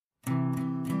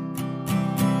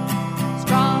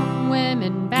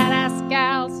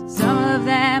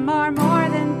them are more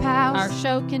than pals. Our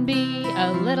show can be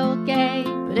a little gay,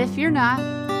 But if you're not,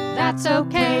 that's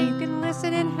okay. You can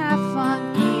listen and have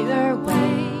fun either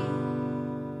way.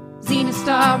 Xena,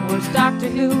 Star Wars, Doctor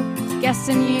Who, guests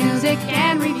and music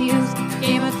and reviews.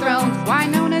 Game of Thrones,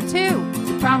 Winona too.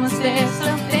 So promise there's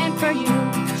something for you.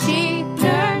 She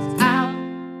nerds out.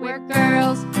 We're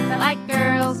girls that like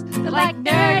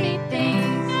nerdy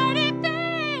things. Nerdy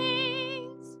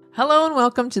things. Hello and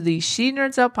welcome to the She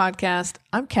Nerds Out podcast.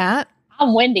 I'm Kat.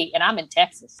 I'm Wendy, and I'm in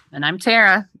Texas. and I'm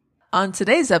Tara. On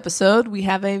today's episode, we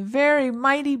have a very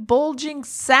mighty bulging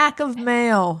sack of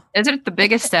mail. Is it the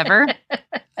biggest ever?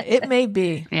 It may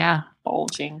be. Yeah.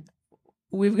 Bulging.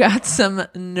 We've got some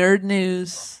nerd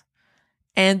news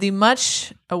and the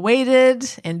much awaited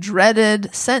and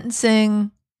dreaded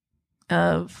sentencing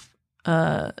of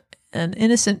an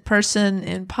innocent person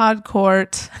in pod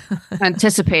court.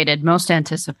 Anticipated, most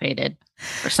anticipated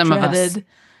for some of us. Dreaded.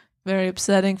 Very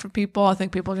upsetting for people. I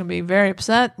think people are going to be very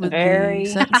upset with Very.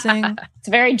 the sentencing. It's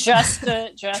very just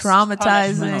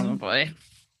Traumatizing. Oh boy.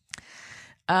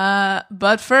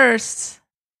 But first,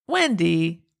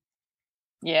 Wendy,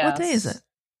 Yeah. what day is it?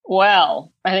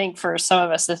 Well, I think for some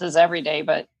of us this is every day,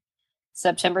 but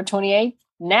September 28th,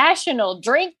 National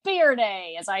Drink Beer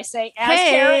Day, as I say, as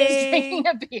Tara is drinking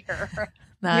a beer.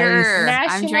 Nice. I'm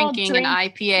National drinking Drink- an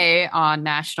IPA on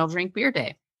National Drink Beer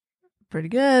Day. Pretty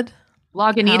good.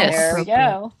 Lagunitas, There we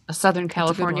go. a Southern good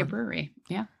California one. brewery.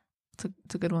 Yeah.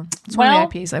 It's a good one. It's one Well-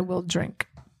 of the IPAs I will drink.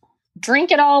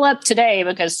 Drink it all up today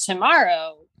because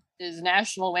tomorrow is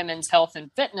National Women's Health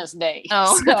and Fitness Day.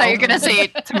 Oh, So- I thought you were going to say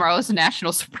tomorrow's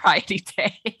National Sobriety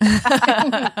Day.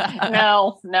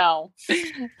 no.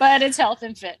 But it's health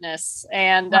and fitness.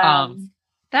 And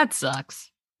That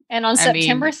sucks. and on I mean-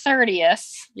 September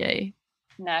 30th, Yay.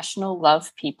 National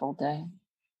Love People Day.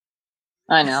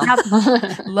 I know.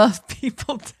 Love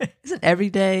People Day. Isn't every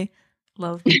day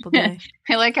Love People Day?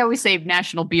 I like how we say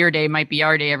National Beer Day might be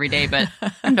our day every day, but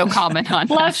no comment on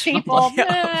Love National people. Love.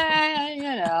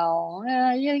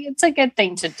 It's a good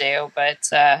thing to do, but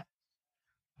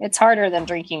it's harder than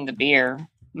drinking the beer.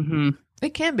 Mm-hmm.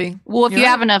 It can be. Well, if You're you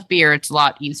right. have enough beer, it's a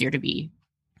lot easier to be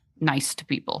nice to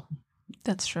people.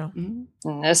 That's true. Mm-hmm.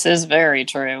 And this is very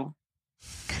true.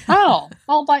 Oh,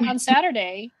 well, but on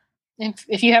Saturday,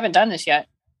 if you haven't done this yet,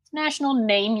 it's National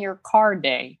Name Your Car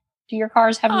Day. Do your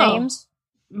cars have Oh. names?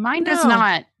 Mine does No.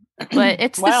 not, but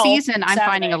it's Well, the season. I'm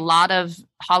finding a Saturday. lot of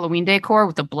Halloween decor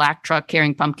with a black truck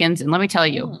carrying pumpkins. And let me tell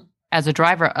you, Mm. as a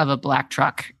driver of a black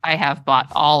truck, I have bought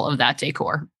all of that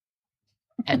decor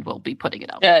and will be putting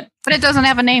it out. Good. But it doesn't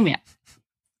have a name yet.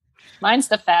 Mine's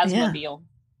the Phasmobile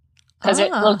because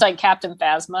it Ah. looked like Captain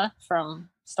Phasma from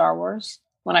Star Wars.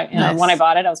 When I Nice. when I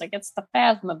bought it, I was like, "It's the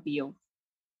Phasmobile."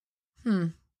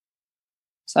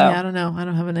 So Yeah, I don't know. I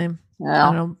don't have a name. I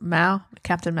well, don't know. Mao?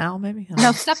 Captain Mao, maybe? I don't No,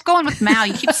 know. stop going with Mao.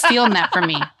 You keep stealing that from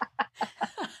me.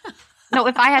 No,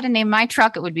 if I had to name my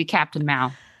truck, it would be Captain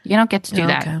Mao. You don't get to do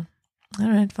that. Okay. All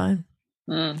right, fine.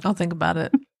 mm, I'll think about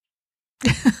it.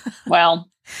 well,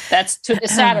 that's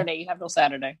it's Saturday. You have till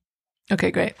Saturday.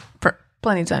 Okay, great.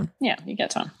 Plenty of time. Yeah, you get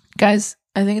time. Guys,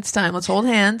 I think it's time. Let's hold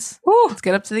hands. Woo. Let's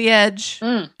get up to the edge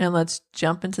Mm. and let's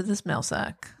jump into this mail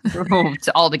sack. Oh, it's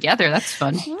all together. That's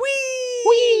fun.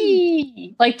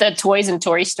 Whee! Like the toys in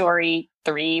Toy Story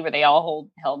 3 where they all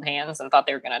held hands and thought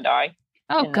they were going to die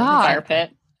Oh, in the fire God.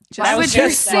 pit. Why would very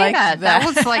you sad. say that? That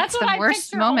was like That's the what I worst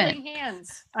picture moment. holding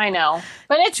hands. I know.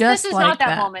 But this Just is like not that,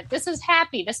 that. moment. This is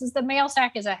happy. This is the mail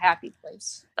sack is a happy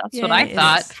place. That's Yeah, what I it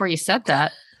thought is. before you said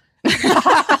that.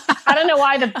 I don't know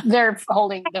why they're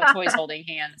holding the toys holding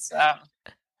hands. Or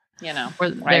Why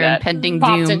their that impending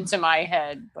popped doom. into my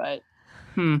head, but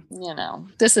Hmm.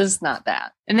 this is not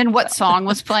that. And then what song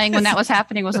was playing when that was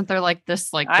happening? Wasn't there like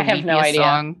this like I have no Bolivia idea.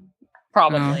 song?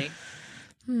 Probably.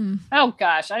 Hmm. Oh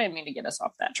gosh, I didn't mean to get us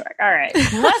off that track. All right,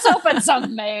 let's open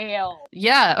some mail.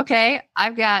 Yeah, okay.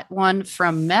 I've got one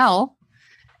from Mel.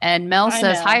 And Mel I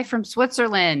says, know. "Hi from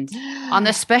Switzerland. On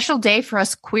this special day for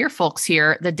us queer folks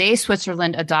here, the day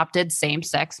Switzerland adopted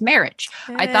same-sex marriage.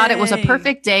 I thought it was a Hey.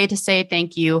 perfect day to say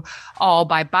thank you all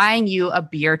by buying you a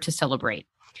beer to celebrate.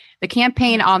 The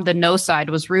campaign on the no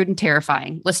side was rude and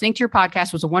terrifying. Listening to your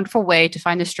podcast was a wonderful way to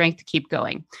find the strength to keep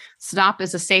going. Snop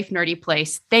is a safe, nerdy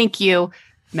place. Thank you,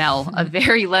 Mel, a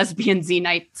very lesbian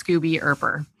Z-Night Scooby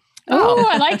Erper." Oh,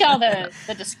 I like all the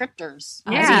descriptors.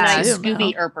 Yeah. Nice Me too,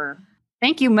 Scooby Mel. Erper.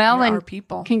 Thank you, Mel, You're and our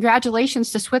people. congratulations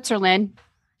to Switzerland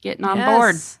getting on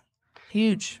board. Yes.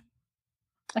 Huge.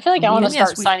 I feel like I want to Yes,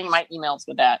 start we- signing my emails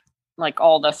with that, like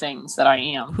all the things that I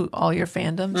am. All your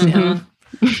fandoms. Mhm.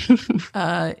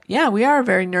 Yeah. Yeah, we are a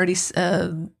very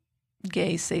nerdy,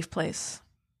 gay, safe place.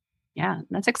 Yeah,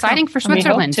 that's exciting for We hope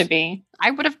Switzerland. to be.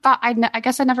 I would have thought. I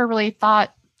guess I never really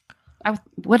thought. I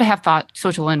would have thought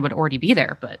Switzerland would already be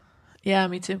there, but Yeah,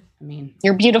 me too. I mean,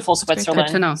 You're beautiful, great. Good to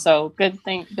Switzerland. know. So good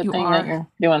thing You that are. you're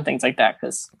doing things like that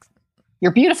because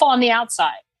you're beautiful on the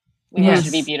outside. We want you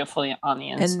to be Yes. beautiful on the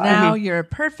inside. And now you're a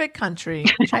perfect country.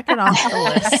 Check it off the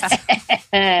list.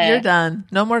 You're done.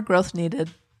 No more growth needed.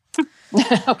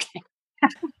 Okay.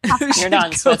 We should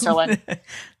done, go Switzerland.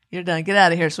 You're done. Get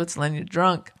out of here, Switzerland. You're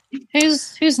drunk.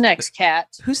 Who's next, Kat?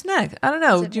 Who's next? I don't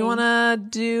know. Is it Do you me? want to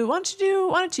do?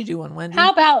 Why don't you do one, Wendy?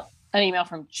 How about an email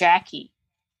from Jackie?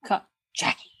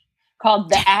 Jackie called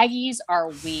 "The Aggies Are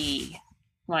We."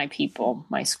 My people,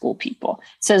 my school people.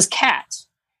 It says Kat.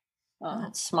 Oh,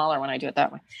 it's smaller when I do it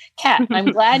that way. Kat, I'm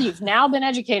glad you've now been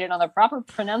educated on the proper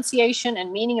pronunciation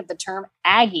and meaning of the term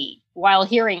Aggie. While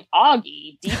hearing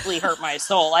Augie deeply hurt my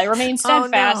soul, I remain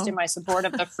steadfast no. in my support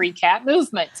of the free cat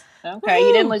movement. Okay,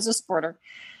 you didn't lose a supporter.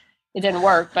 It didn't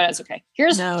work, but it's okay.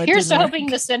 Here's No, it here's to didn't hoping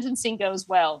work. the sentencing goes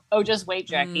well. Oh, just wait,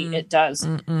 Jackie. Mm. It does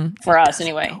Mm-mm. for us doesn't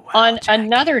anyway. go well, On Jackie.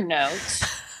 another note,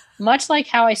 much like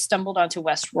how I stumbled onto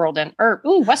Westworld and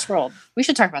Westworld. We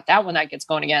should talk about that when that gets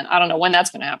going again. I don't know when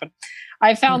that's going to happen.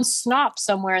 I found Snop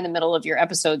somewhere in the middle of your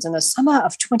episodes in the summer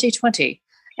of 2020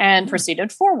 and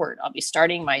proceeded forward. I'll be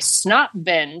starting my Snop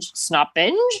binge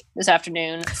this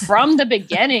afternoon from the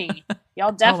beginning.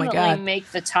 Y'all definitely God. make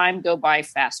the time go by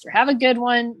faster. Have a good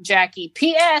one, Jackie.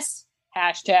 P.S.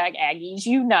 Hashtag Aggies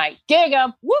Unite. Gig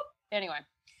 'em. Whoop. Anyway.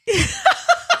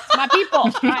 My people,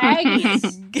 my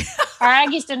Aggies. Our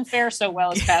Aggies didn't fare so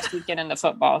well this past weekend in the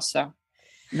football, so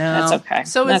no, that's okay.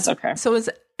 So That's okay. So is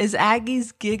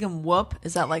Aggies gig 'em whoop?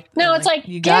 Is that like No, it's like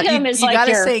you gig 'em is you like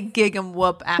gotta your- say gig 'em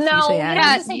whoop after you No, say you Aggies.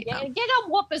 have to say gig 'em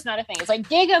whoop is not a thing. It's like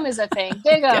gig 'em is a thing.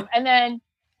 Gig 'em and then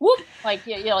whoop, like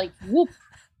you're like whoop.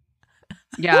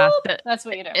 yeah, Whoop. That's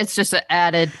what you do. it's just an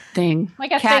added thing.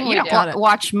 Like a Kat, thing we you do. don't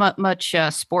watch much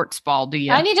sports ball, do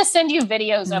you? I need to send you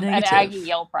videos of an Negative. Aggie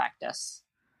yell practice.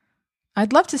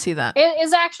 I'd love to see that. It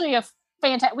is actually a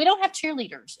fantastic. We don't have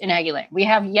cheerleaders in Aggie Land. We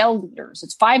have yell leaders.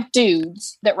 It's 5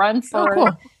 dudes that run Oh, for cool.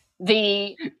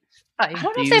 the. I don't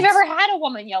know if they've ever had a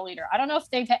woman yell leader. I don't know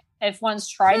if if one's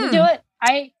tried to do it.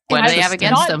 What do I've they have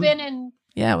against not them? been in.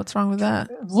 Yeah, what's wrong with that?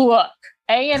 Look,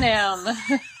 A&M.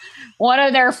 One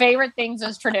of their favorite things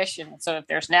is tradition. So if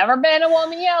there's never been a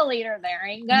woman yell leader, there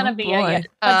ain't gonna Oh, be boy.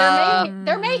 but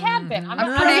there may have been. I'm I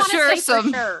don't pretty wanna sure say for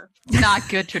some- sure. Not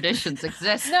good traditions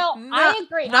exist. No, I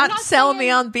agree. I'm Not selling me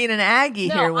saying- on being an Aggie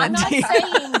No, here, I'm not Wendy.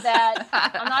 saying that.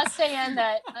 I'm not saying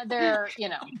that they're.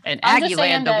 In I'm just Aggie saying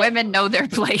Land, the that- women know their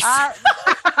place.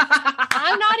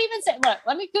 I'm not even saying. Look,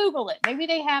 let me Google it. Maybe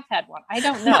they have had one. I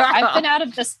don't know. I've been out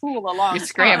of the school a long You're time.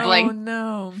 scrambling. Oh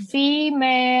no.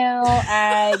 Female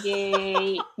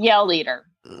Aggie yell leader.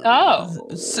 Oh,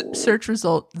 Search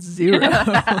result 0.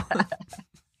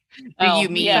 Do you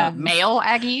mean yeah. male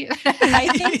Aggie? I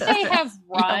think they have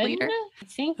run. leader? I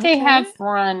think they have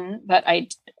run, but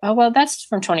that's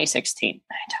from 2016.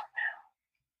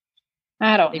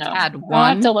 I don't They've know. had I'll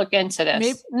have one? to look into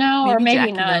this. Or maybe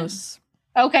Jackie none. knows.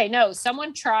 Okay, no.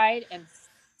 Someone tried and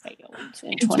failed in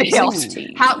Failed.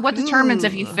 2016. What determines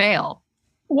if you Ooh. fail?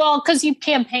 Well, because you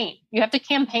campaign. You have to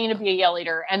campaign to be a yell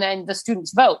leader, and then the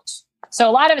students vote. So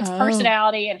a lot of it's Oh.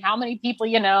 personality and how many people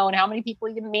you know and how many people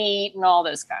you meet and all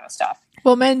this kind of stuff.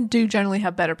 Well, men do generally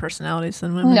have better personalities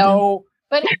than women. No,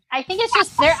 but I think it's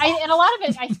just there. And a lot of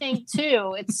it, I think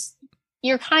too, it's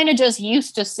you're kind of just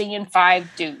used to seeing 5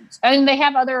 dudes. And they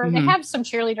have they have some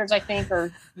cheerleaders, I think,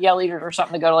 or yell leaders or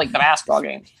something to go to like the basketball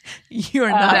games. You are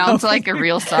not. Sounds like a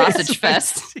real sausage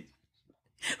fest.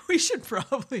 We should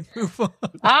probably move on.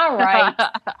 All right.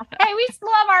 Hey, we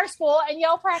love our school and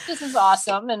yell practice is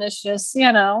awesome. And it's just,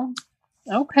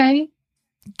 okay.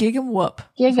 Gig 'em whoop.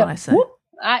 Gig That's what 'em I say.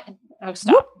 whoop.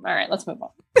 Stop. All right, let's move on.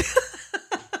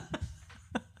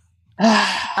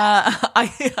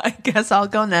 I guess I'll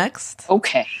go next.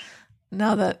 Okay.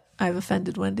 Now that I've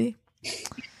offended Wendy.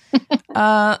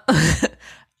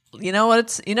 You know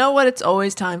what it's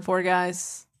always time for,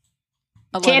 guys?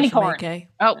 A letter Candy from corn. AK.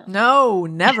 Oh, No,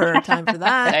 never time for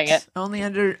that. Dang it. Only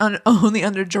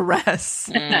under duress.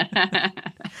 Mm.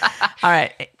 All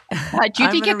right. do you I'm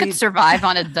think you gonna could survive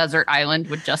on a desert island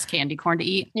with just candy corn to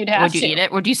eat? You'd have Would you to. eat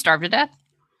it? Would you starve to death?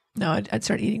 No, I'd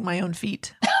start eating my own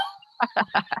feet.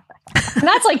 And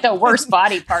that's like the worst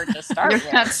body part to start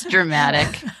with. That's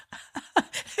dramatic.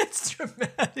 It's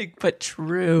dramatic but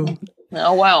true.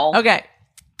 Oh, well. Okay.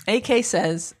 AK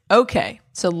says, okay,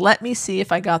 so let me see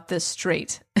if I got this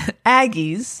straight.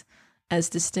 Aggies, as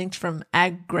distinct from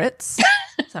Aggrits,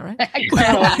 Is that right? I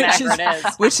don't know what an Which is- acrid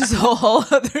is. Which is a whole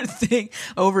other thing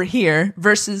over here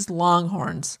versus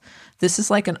Longhorns. This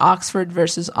is like an Oxford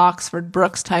versus Oxford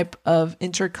Brooks type of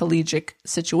intercollegiate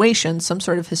situation, some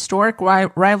sort of historic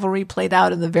rivalry played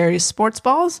out in the various sports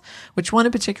balls. Which one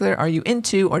in particular are you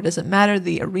into, or does it matter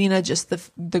the arena, just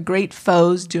the great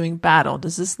foes doing battle?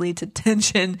 Does this lead to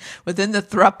tension within the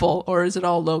thruple, or is it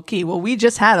all low key? Well, we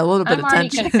just had a little bit I'm of already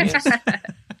tension. confused.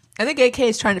 I think AK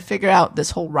is trying to figure out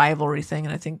this whole rivalry thing,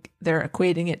 and I think they're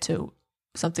equating it to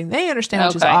something they understand,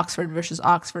 which is Okay. Oxford versus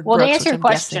Oxford Well, to Brooks, answer which your I'm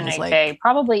question, guessing is AK, like,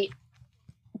 probably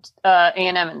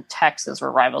A&M and Texas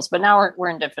were rivals, but now we're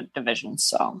in different divisions,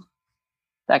 so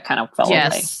that kind of fell away.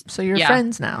 Yes. so you're Yeah.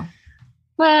 friends now.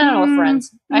 Well, I don't know if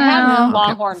friends. I no. have Okay.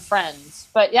 Longhorn friends,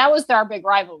 but that was our big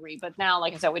rivalry. But now,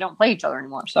 like I said, we don't play each other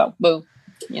anymore. So, boo.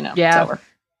 Yeah. It's over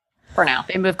for now.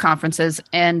 They moved conferences,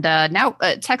 and now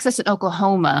Texas and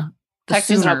Oklahoma. The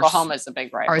Texas and Sooners Oklahoma is a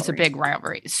big rivalry. Or it's a big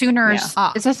rivalry. Sooners. Yeah.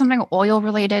 Ah. Is that something oil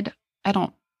related? I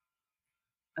don't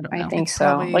I know. think It's so.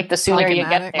 probably Like the sooner you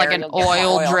problematic. get there, Like an you'll get more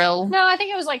oil drill. No, I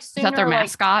think it was like Is sooner. that their like,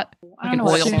 mascot? I Like don't an know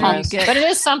what oil sooner pump? is, but it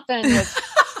is something.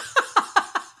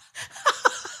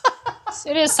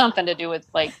 It is something to do with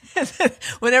like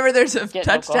Whenever there's a Get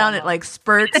touchdown, it Oklahoma. like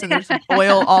spurts and there's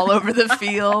oil all over the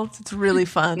field. It's really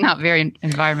fun. Not very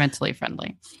environmentally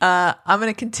friendly. I'm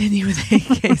going to continue with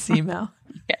AK's email.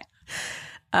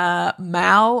 Okay.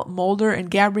 Mal, Mulder,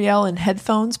 and Gabrielle in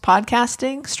headphones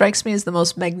podcasting strikes me as the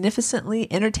most magnificently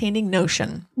entertaining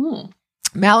notion.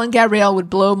 Mal and Gabrielle would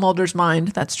blow Mulder's mind.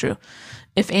 That's true.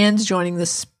 If Anne's joining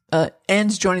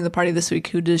the party this week,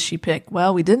 who does she pick?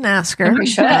 Well, we didn't ask her. we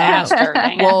should have asked her.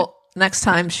 Dang it. Well, next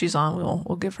time she's on,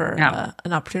 we'll give her Yeah.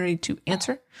 an opportunity to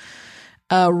answer.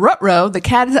 Rutrow, the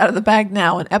cat is out of the bag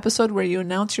now. An episode where you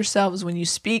announce yourselves when you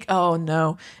speak. Oh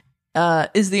no.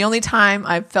 Is the only time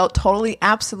I've felt totally,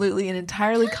 absolutely, and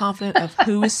entirely confident of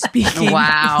who is speaking.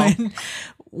 Wow.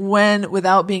 When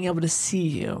without being able to see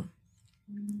you.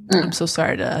 I'm so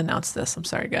sorry to announce this. I'm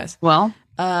sorry, guys. Well,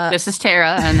 this is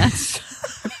Tara, and that's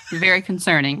very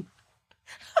concerning.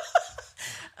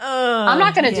 I'm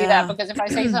not going to do yeah. that because if I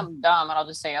say something dumb, I'll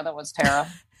just say, "Oh, that was Tara."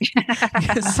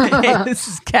 Say, this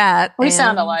is Kat. We and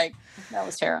sound alike. That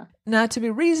was Tara. Now, to be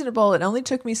reasonable, it only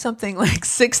took me something like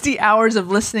 60 hours of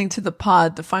listening to the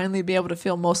pod to finally be able to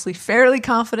feel mostly fairly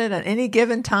confident at any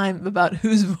given time about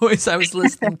whose voice I was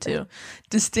listening to.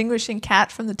 Distinguishing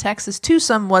Kat from the Texas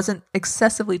twosome wasn't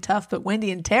excessively tough, but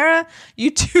Wendy and Tara, you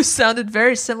two sounded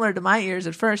very similar to my ears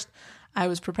at first. I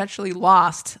was perpetually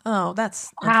lost. Oh,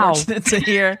 that's Wow. unfortunate to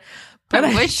hear. But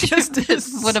I wish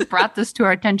this would have brought this to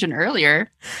our attention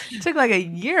earlier. It took like a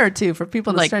year or two for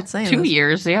people to Like start saying 2 this.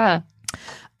 years, yeah.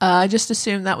 I just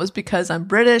assumed that was because I'm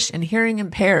British and hearing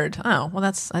impaired. Oh, well,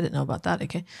 I didn't know about that.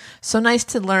 Okay. So nice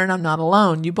to learn I'm not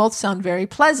alone. You both sound very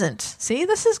pleasant. See,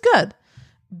 this is good.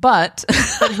 But,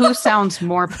 But who sounds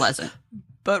more pleasant?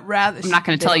 rather, I'm not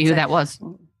going to tell you who that was.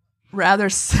 rather,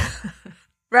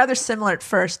 rather similar at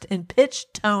first in pitch,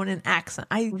 tone, and accent.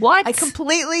 What? I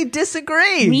completely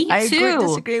disagree. Me I too.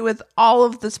 disagree with all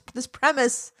of this. This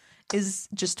premise is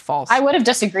just false. I would have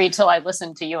disagreed till I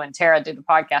listened to you and Tara do the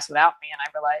podcast without me, and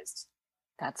I realized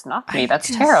that's not me.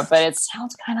 That's Tara, but it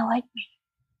sounds kind of like me.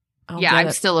 I'll Yeah, get I'm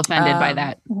it. still offended by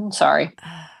that. Sorry.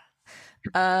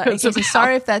 Okay, so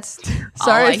sorry if that's. All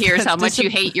Sorry, I if hear is that's how much you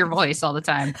hate your voice all the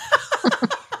time.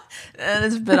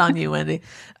 It's a bit on you, Wendy.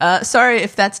 Sorry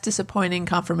if that's disappointing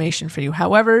confirmation for you.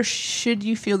 However, should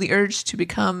you feel the urge to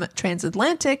become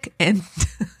transatlantic and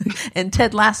and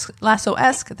Ted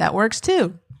Lasso-esque, that works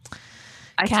too.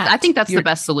 Kat, I think that's the you're-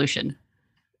 best solution.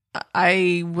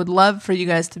 I would love for you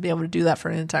guys to be able to do that for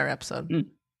an entire episode. Mm.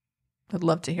 I'd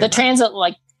love to hear The that. transit,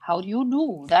 like, how do you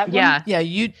do that? one? Yeah. Yeah,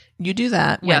 you do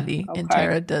that, Yeah. Wendy, and Okay.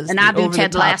 Tara does. And the I do over-the-top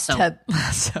Ted Lasso. Ted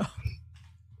Lasso.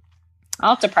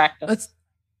 I'll have to practice. Let's.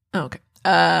 Okay.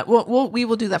 We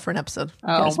will do that for an episode.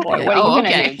 Oh Guys, boy, yeah. what are you Oh, gonna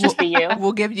okay. do? Just be you?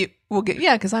 We'll get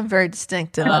yeah, because I'm very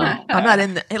distinct and I'm not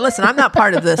in the. Hey, listen, I'm not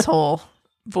part of this whole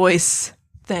voice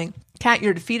thing. Kat,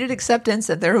 your defeated acceptance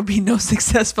that there will be no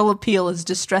successful appeal is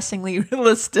distressingly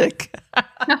realistic.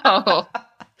 Oh,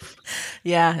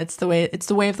 Yeah, it's the way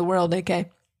of the world. AK.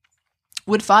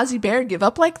 Would Fozzie Bear give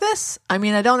up like this? I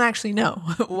mean, I don't actually know.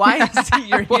 Why is he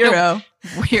your hero?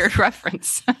 weird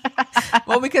reference.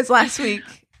 Well, because last week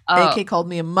Oh. AK called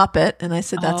me a Muppet, and I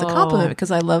said that's a compliment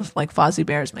because I love like Fozzie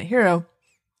Bear is my hero.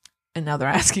 And now they're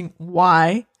asking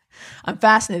why. I'm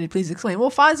fascinated. Please explain.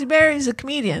 Well, Fozzie Bear is a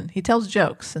comedian. He tells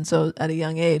jokes, and so at a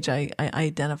young age, I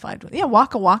identified with. Yeah,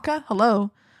 Waka Waka.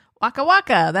 Hello, Waka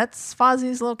Waka. That's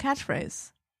Fozzie's little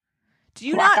catchphrase. Do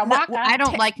you Waka not? waka. I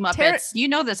don't like Muppets. Tara- you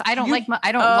know this. I don't You- like.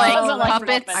 I don't Oh, like doesn't like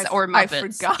puppets Muppets. or I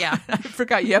Muppets. forgot. Yeah. I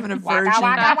forgot you have an Waka, aversion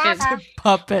waka, Muppets. waka. to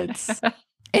puppets.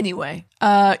 Anyway,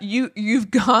 you've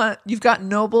got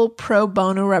noble pro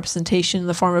bono representation in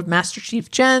the form of Master Chief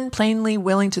Jen, plainly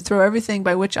willing to throw everything,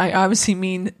 by which I obviously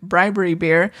mean bribery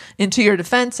beer, into your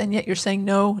defense, and yet you're saying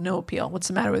no appeal. What's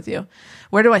the matter with you?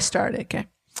 Where do I start? Okay.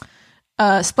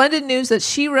 Splendid news that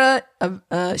She-Ra-verse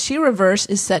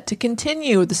is set to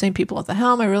continue with the same people at the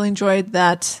helm. I really enjoyed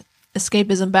that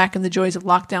escapism back in the joys of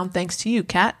lockdown. Thanks to you,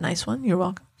 Kat. Nice one. You're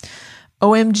welcome.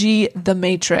 OMG, The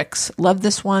Matrix. Love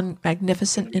this one.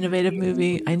 Magnificent, innovative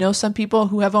movie. I know some people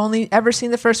who have only ever seen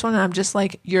the first one, and I'm just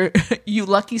like, you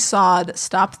lucky sod.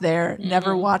 Stop there.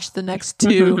 Never watch the next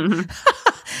two.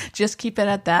 Just keep it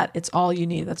at that. It's all you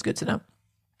need. That's good to know.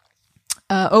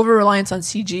 Over-reliance on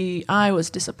CGI was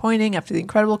disappointing after the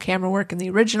incredible camera work in the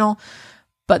original,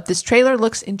 but this trailer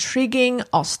looks intriguing.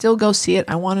 I'll still go see it.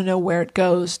 I want to know where it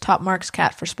goes. Top marks,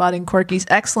 Kat, for spotting Corky's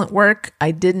excellent work. I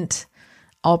didn't.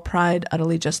 All pride,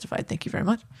 utterly justified. Thank you very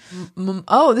much.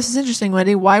 Oh, this is interesting,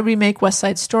 Wendy. Why remake West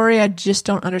Side Story? I just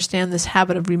don't understand this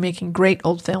habit of remaking great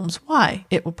old films. Why?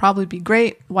 It will probably be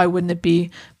great. Why wouldn't it be?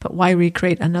 But why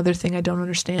recreate another thing I don't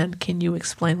understand? Can you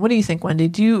explain? What do you think, Wendy?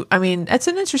 It's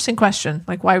an interesting question.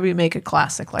 Like, why remake a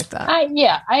classic like that?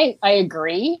 I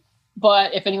agree.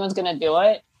 But if anyone's going to do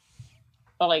it,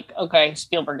 like, okay,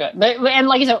 Spielberg good. But, and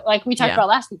like you said, like we talked about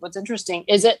last week, what's interesting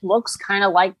is it looks kind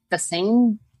of like the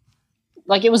same.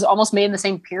 Like it was almost made in the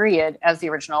same period as the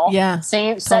original. Yeah.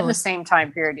 Set in the same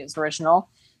time period as the original.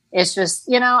 It's just,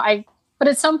 but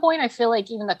at some point I feel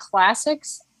like even the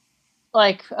classics,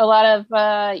 like a lot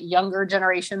of younger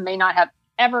generation may not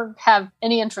have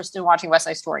any interest in watching West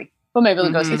Side Story, but maybe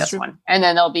they'll go see this one and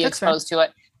then they'll be exposed to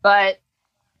it. But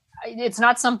it's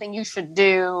not something you should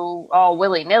do all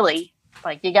willy-nilly.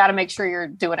 Like you got to make sure you're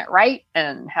doing it right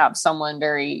and have someone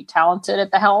very talented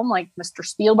at the helm, like Mr.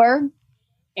 Spielberg.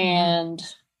 And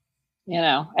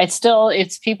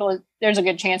it's people, there's a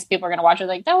good chance people are going to watch it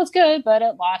like that was good, but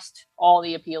it lost all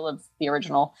the appeal of the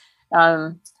original.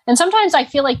 And sometimes I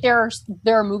feel like there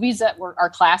are movies that are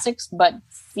classics but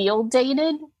feel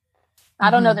dated.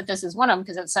 I don't know that this is one of them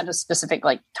because it's set a specific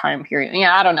like time period.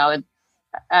 Yeah, I don't know.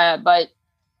 But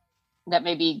that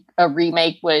maybe a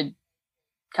remake would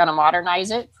kind of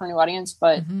modernize it for a new audience.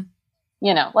 But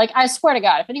like I swear to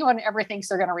God, if anyone ever thinks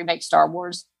they're going to remake Star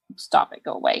Wars, stop it,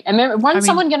 go away. And remember,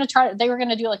 someone going to try, they were going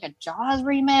to do like a Jaws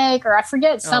remake, or I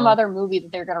forget some other movie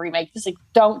that they're going to remake. Just like,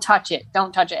 don't touch it.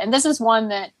 And this is one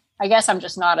that I guess I'm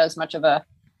just not as much of a,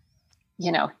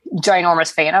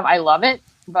 ginormous fan of. I love it,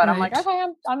 but I'm like, okay,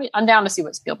 I'm down to see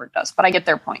what Spielberg does, but I get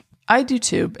their point. I do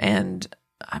too.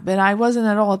 But I wasn't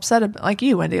at all upset like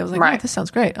you, Wendy. I was like, oh, this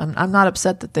sounds great. I'm not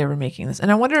upset that they were making this.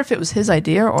 And I wonder if it was his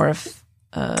idea or if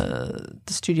the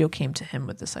studio came to him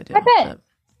with this idea. I bet.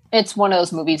 It's one of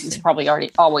those movies he's probably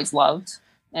always loved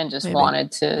and just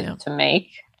wanted to make.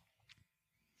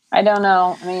 I don't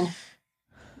know. I mean,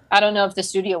 I don't know if the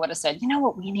studio would have said, you know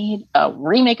what, we need a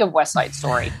remake of West Side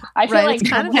Story. I feel like it's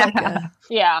kind of like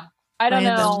I don't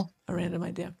know. A random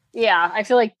idea. Yeah, I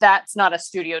feel like that's not a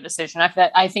studio decision.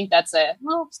 I think that's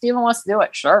Steven wants to do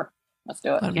it. Sure, let's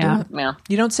do it. Yeah.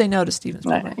 You don't say no to Steven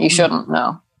Spielberg. You shouldn't.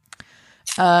 No.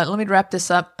 Let me wrap this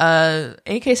up.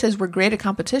 AK says we're great at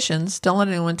competitions. Don't let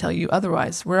anyone tell you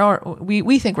otherwise.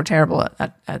 We think we're terrible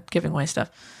at giving away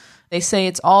stuff. They say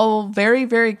it's all very,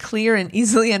 very clear and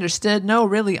easily understood. No,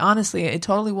 really, honestly, it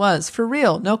totally was. For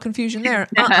real. No confusion there.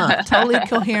 Totally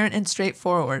coherent and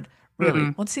straightforward. Really.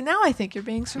 Mm-hmm. Well, see, now I think you're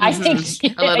being a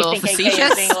little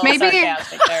facetious, maybe.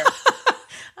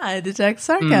 I detect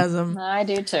sarcasm. I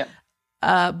do too.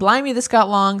 Blimey, this got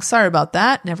long. Sorry about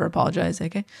that. Never apologize,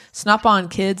 AK. Snop on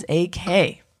kids, AK.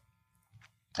 Okay,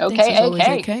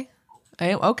 AK.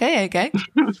 Okay, AK.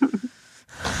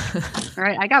 All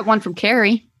right, I got one from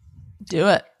Carrie. Do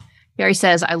it. Carrie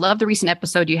says, I love the recent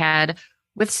episode you had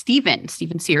with Steven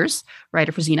Sears,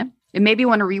 writer for Xena. It made me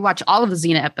want to rewatch all of the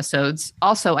Xena episodes.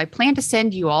 Also, I plan to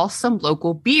send you all some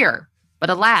local beer. But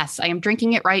alas, I am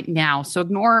drinking it right now, so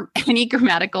ignore any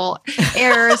grammatical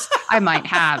errors I might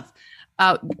have.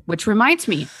 Which reminds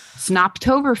me,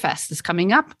 Snoptoberfest is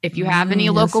coming up. If you have any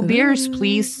local beers,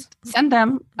 please send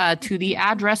them to the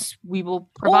address we will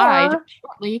provide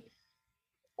shortly.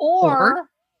 Or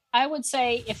I would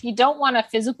say if you don't want to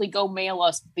physically go mail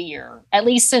us beer, at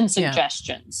least send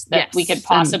suggestions that we could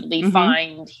possibly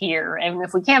find here. And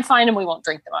if we can't find them, we won't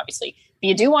drink them, obviously. If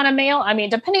you do want to mail, I mean,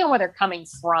 depending on where they're coming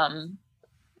from,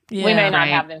 we may not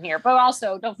have them here. But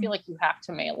also, don't feel like you have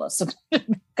to mail us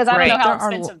because I don't know how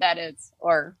expensive that is.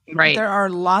 Or there are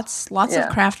lots of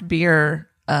craft beer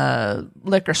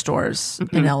liquor stores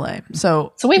in LA.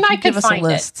 So we if you might give could us a find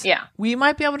list, it. Yeah. we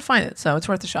might be able to find it. So it's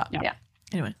worth a shot. Yeah.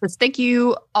 Anyway, Let's thank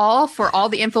you all for all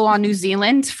the info on New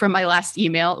Zealand from my last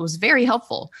email. It was very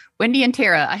helpful. Wendy and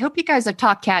Tara, I hope you guys have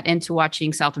talked Kat into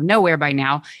watching South of Nowhere by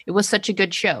now. It was such a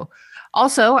good show.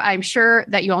 Also, I'm sure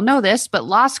that you all know this, but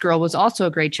Lost Girl was also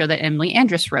a great show that Emily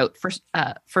Andress wrote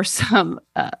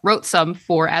some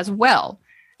for as well.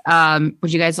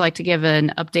 Would you guys like to give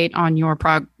an update on your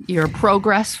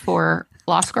progress for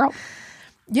Lost Girl?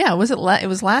 yeah, was it? It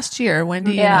was last year.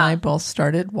 Wendy and I both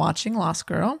started watching Lost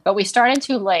Girl, But we started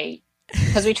too late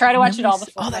because we tried to watch it all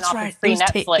before. Oh, that's right. Free It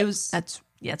was Netflix.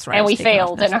 that's right. And It was we taken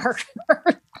off failed in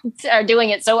Netflix. our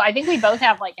doing it. So I think we both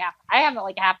have like half. I have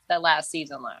like half the last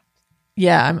season left.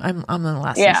 Yeah, I'm in the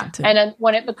last Yeah, season too. and then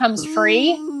when it becomes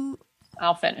free, Ooh.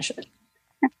 I'll finish it.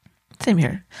 Same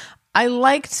here. I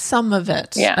liked some of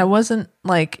it. Yeah. I wasn't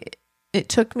like, it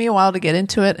took me a while to get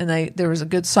into it, and there was a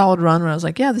good solid run where I was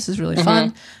like, yeah, this is really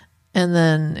fun. And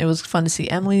then it was fun to see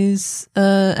Emily's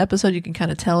episode. You can kind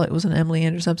of tell it was an Emily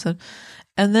Andress episode.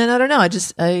 And then I don't know,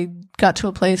 I got to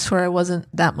a place where I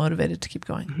wasn't that motivated to keep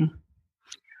going.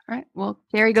 All right. Well,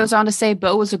 Terry goes on to say,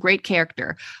 Bo was a great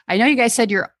character. I know you guys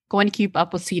said you're going to keep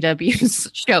up with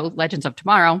CW's show, Legends of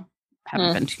Tomorrow.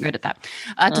 Haven't been too good at that.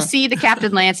 To see the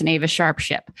Captain Lance and Ava Sharp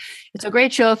ship. It's a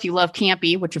great show if you love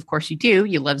campy, which of course you do.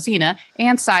 You love Xena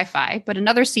and sci-fi. But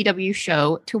another CW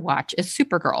show to watch is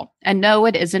Supergirl. And no,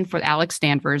 it isn't for Alex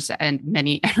Danvers and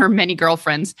her many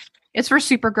girlfriends. It's for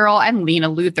Supergirl and Lena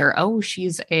Luthor. Oh,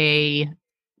 she's a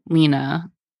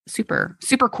Lena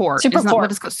Supercorp. Isn't that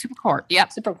what it's called? Supercorp.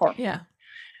 Yep. Supercorp. Yeah.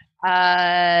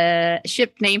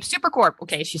 Ship named Supercorp.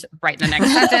 Okay, she's right in the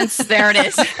next sentence. There it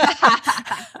is.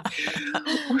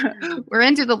 We're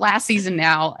into the last season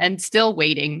now and still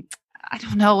waiting. I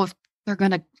don't know if they're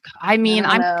gonna. I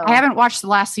haven't watched the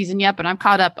last season yet, but I'm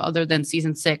caught up other than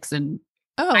season 6, and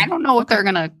I don't know if they're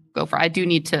gonna go for. I do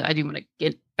want to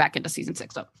get back into season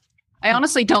 6. So I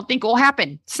honestly don't think it will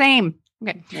happen. Same.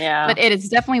 Okay. Yeah. But it is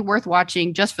definitely worth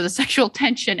watching just for the sexual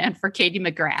tension and for Katie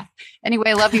McGrath.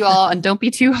 Anyway, love you all. And don't be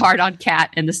too hard on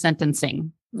Kat in the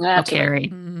sentencing. That's Carrie.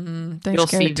 Thanks, You'll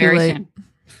Carrie. see Too very late. soon.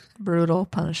 Brutal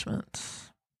punishment.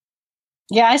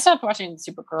 Yeah, I stopped watching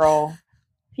Supergirl a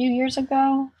few years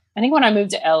ago. I think when I moved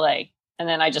to LA, and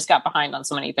then I just got behind on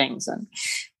so many things.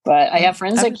 But I have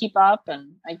friends that keep up,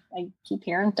 and I keep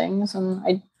hearing things. And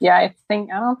I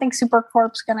don't think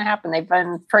Supercorp's going to happen. They've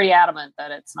been pretty adamant that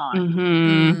it's not.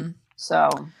 So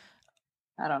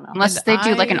I don't know. Unless they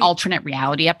do like an alternate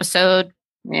reality episode.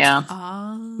 Yeah.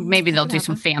 Maybe they'll do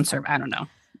some fan service. I don't know.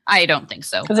 I don't think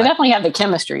so. Because they definitely have the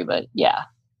chemistry, but yeah.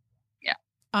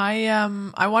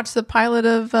 I watched the pilot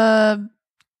of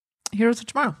Heroes of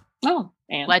Tomorrow. Oh,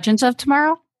 and Legends of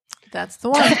Tomorrow? That's the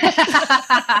one.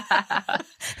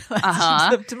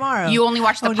 Legends of Tomorrow. You only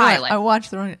watched the pilot. I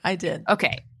watched the wrong. I did.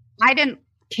 Okay. I didn't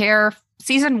care.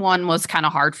 Season 1 was kind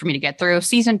of hard for me to get through.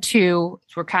 Season 2,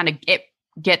 it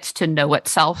gets to know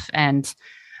itself and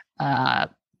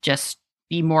just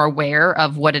be more aware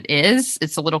of what it is.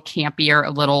 It's a little campier,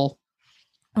 a little,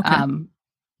 I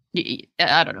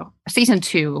don't know. Season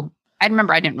 2, I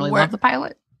remember I didn't really love the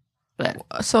pilot. But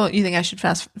so you think I should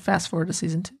fast forward to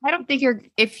season 2? I don't think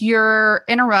if you're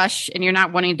in a rush and you're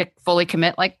not wanting to fully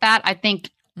commit like that, I think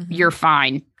you're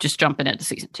fine just jumping into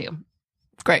season 2.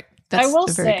 Great. That's I will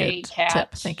a very say, good Kat,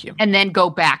 tip. Thank you. And then go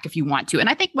back if you want to. And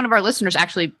I think one of our listeners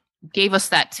actually gave us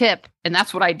that tip, and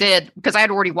that's what I did because I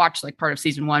had already watched like part of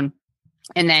season 1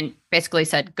 and then basically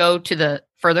said, go to the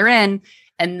further in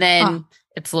and then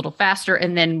it's a little faster.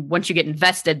 And then once you get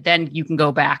invested, then you can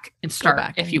go back and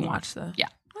start if you want. Yeah.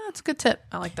 That's a good tip.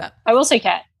 I like that. I will say,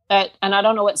 Kat, and I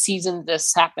don't know what season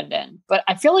this happened in, but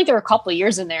I feel like there were a couple of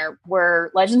years in there where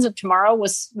Legends of Tomorrow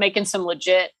was making some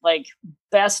legit like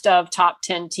best of top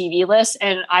 10 TV lists.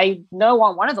 And I know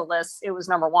on one of the lists, it was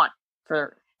number 1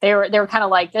 they were kind of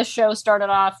like, this show started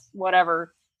off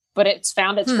whatever, but it's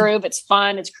found its groove. It's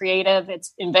fun. It's creative.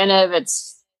 It's inventive.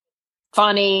 It's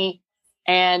funny.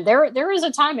 And there is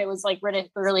a time it was like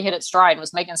really hit its stride and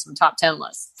was making some top 10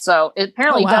 lists. So it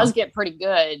apparently does get pretty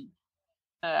good.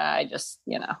 I just,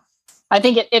 I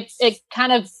think it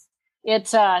kind of,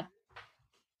 I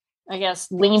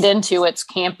guess, leaned into its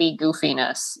campy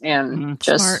goofiness and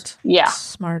just, smart. Yeah.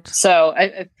 Smart. So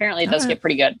apparently it does get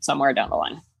pretty good somewhere down the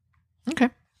line. Okay.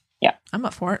 Yeah. I'm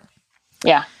up for it.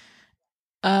 Yeah.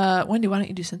 Wendy, why don't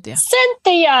you do Cynthia?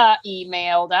 Cynthia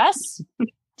emailed us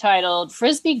titled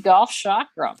Frisbee Golf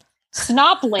Chakram,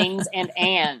 Snoplings and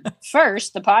Anne.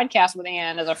 First, the podcast with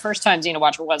Anne as a first-time Xena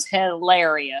watcher was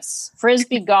hilarious.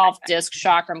 Frisbee golf disc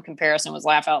chakram comparison was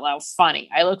laugh out loud funny.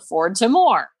 I look forward to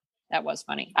more. That was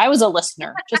funny. I was a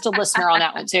listener, just a listener on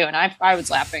that one too, and I was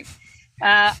laughing.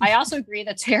 I also agree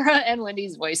that Tara and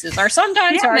Wendy's voices are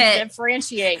sometimes hard to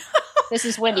differentiate. This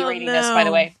is Wendy reading this, by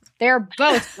the way. They're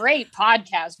both great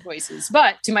podcast voices,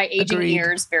 but to my aging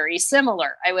ears, very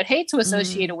similar. I would hate to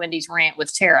associate a Wendy's rant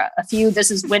with Tara. A few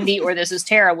 "this is Wendy" or "this is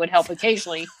Tara" would help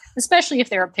occasionally, especially if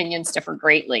their opinions differ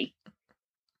greatly.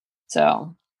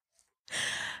 So,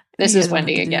 this is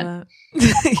Wendy again.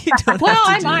 Well,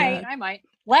 I might.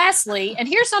 Lastly, and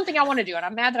here's something I want to do, and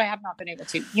I'm mad that I have not been able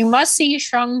to. You must see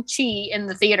Shang-Chi in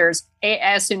the theaters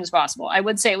as soon as possible. I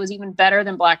would say it was even better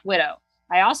than Black Widow.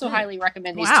 I also highly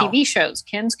recommend these TV shows.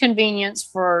 Kim's Convenience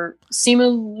for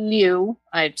Simu Liu.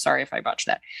 I'm sorry if I botched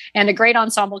that. And a great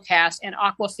ensemble cast. And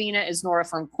Aquafina is Nora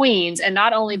from Queens. And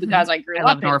not only because I grew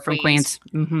up in Nora from Queens.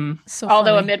 So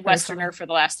although a Midwesterner for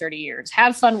the last 30 years.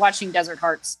 Have fun watching Desert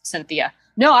Hearts, Cynthia.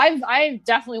 No, I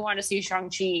definitely want to see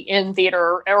Shang-Chi in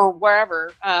theater or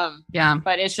wherever.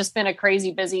 But it's just been a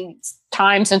crazy busy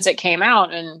time since it came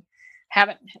out and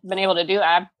haven't been able to do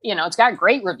it. It's got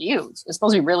great reviews. It's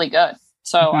supposed to be really good.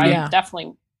 So I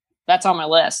definitely, that's on my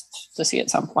list to see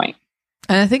at some point.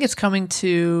 And I think it's coming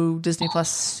to Disney Plus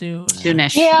soon.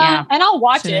 Soonish. Yeah. And I'll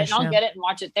watch it and I'll get it and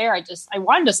watch it there. I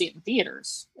wanted to see it in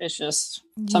theaters. It's just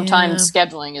sometimes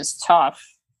scheduling is tough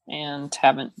and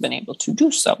haven't been able to do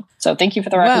so. So thank you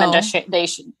for the recommendation.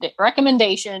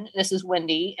 This is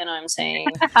Wendy and I'm saying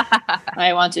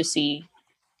I want to see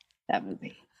that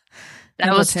movie.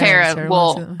 That was Tara.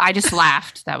 Well, I just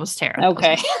laughed. That was Tara.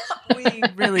 Okay. We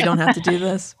really don't have to do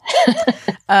this.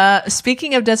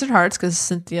 Speaking of Desert Hearts, because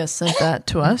Cynthia sent that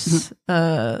to us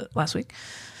last week,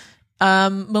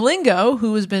 Malingo,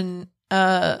 who has been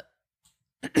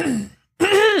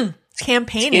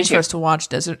campaigning for us to watch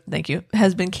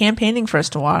has been campaigning for us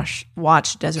to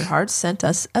watch Desert Hearts, sent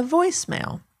us a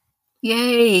voicemail.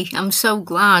 Yay. I'm so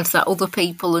glad that other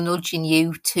people are nudging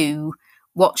you to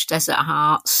watch Desert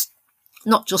Hearts.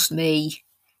 Not just me,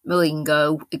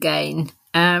 Malingo again.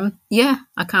 I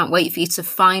can't wait for you to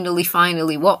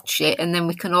finally watch it, and then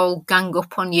we can all gang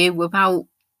up on you about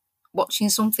watching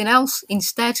something else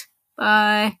instead.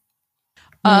 Bye.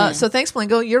 So thanks,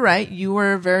 Malingo. You're right. You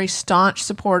were a very staunch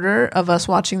supporter of us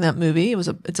watching that movie.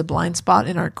 It's a blind spot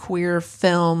in our queer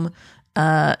film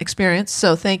experience.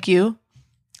 So thank you.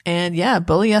 And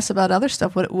bully us about other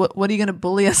stuff. What are you going to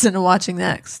bully us into watching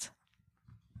next?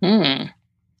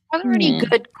 Are there any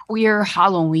good queer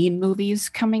Halloween movies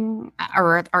coming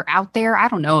or are out there? I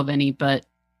don't know of any, but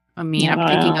I mean, I'm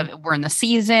thinking of it. We're in the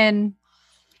season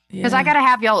because I got to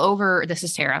have y'all over. This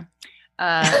is Tara.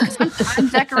 I'm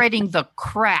decorating the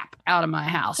crap out of my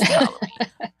house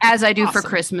as I do for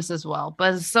Christmas as well.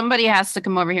 But somebody has to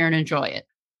come over here and enjoy it.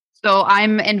 So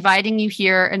I'm inviting you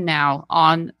here and now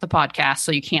on the podcast.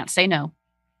 So you can't say no.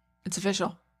 It's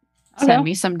official. Send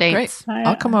me some dates. Great.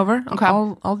 I'll come over. Okay.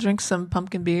 I'll drink some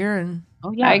pumpkin beer and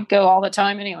I go all the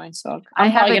time anyway. So I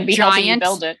have a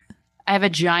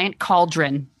giant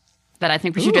cauldron that I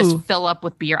think we should just fill up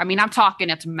with beer. I mean, I'm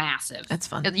talking it's massive. That's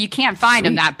fun. You can't find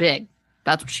them that big.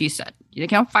 That's what she said. You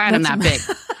can't find them that big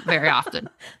very often.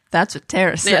 That's what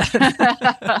Tara said.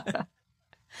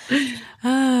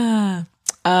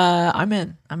 I'm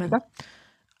in. Okay.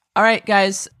 All right,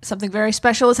 guys. Something very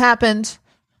special has happened.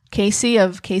 Casey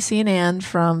of Casey and Ann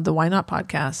from the Why Not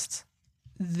podcast.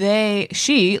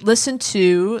 She listened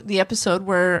to the episode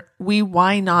where we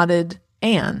why notted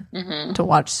Ann to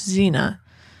watch Xena,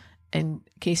 and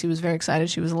Casey was very excited.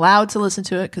 She was allowed to listen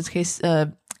to it because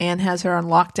Ann has her on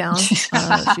lockdown. She's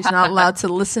not allowed to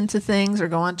listen to things or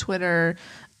go on Twitter.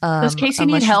 Does Casey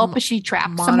need help? Is she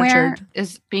trapped somewhere?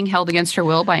 Is being held against her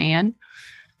will by Ann?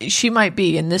 She might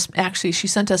be, and this actually, she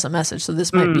sent us a message, so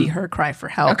this might be her cry for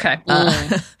help. Okay.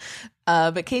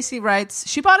 But Casey writes,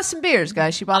 she bought us some beers,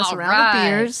 guys. She bought us a round of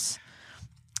beers,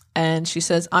 and she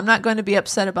says, I'm not going to be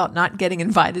upset about not getting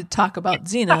invited to talk about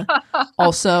Xena.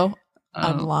 Also,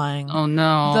 I'm lying. Oh,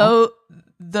 no.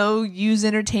 Though yous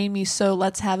entertain me, so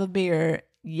let's have a beer.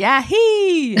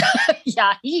 Yahee!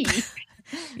 Yahee!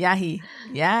 Yahee.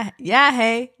 Yeah,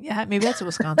 hey. Yeah, maybe that's a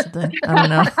Wisconsin thing.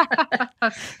 I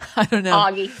don't know.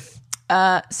 Augie.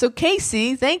 So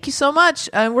Casey, thank you so much.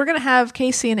 We're going to have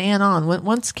Casey and Ann on.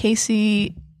 Once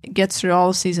Casey gets through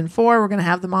all of season 4, we're going to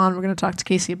have them on. We're going to talk to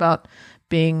Casey about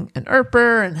being an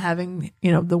ERPer and having,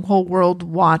 the whole world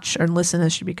watch or listen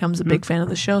as she becomes a big fan of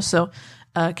the show. So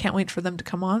can't wait for them to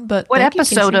come on. But what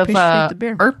episode of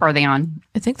ERP are they on?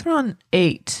 I think they're on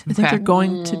 8. I think they're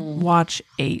going to watch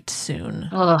 8 soon.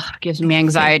 Ugh, gives me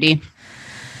anxiety.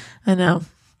 I know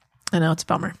it's a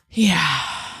bummer. Yeah.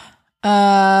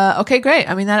 Okay, great.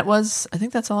 I mean, I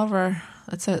think that's all of our.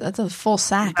 That's a full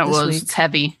sack. That this was week. It's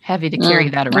heavy to carry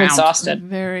that around. I'm exhausted.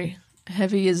 Very,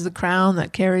 Heavy is the crown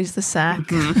that carries the sack.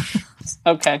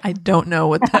 Okay. I don't know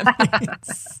what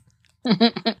that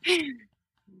means.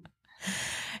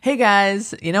 Hey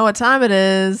guys, you know what time it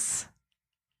is?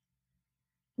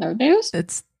 No news?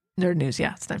 It's nerd news.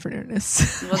 Yeah, it's time for nerd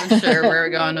news. Wasn't sure where we're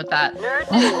going with that.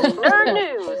 Nerd news, nerd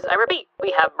news. I repeat,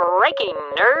 we have breaking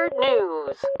nerd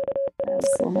news. I was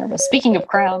a little nervous. Speaking of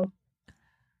Crown,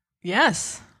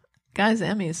 Yes. Guys,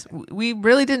 Emmys. We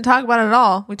really didn't talk about it at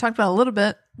all. We talked about it a little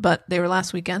bit, but they were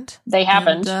last weekend. they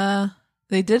happened. And,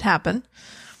 they did happen.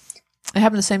 It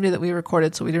happened the same day that we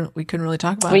recorded, so we couldn't really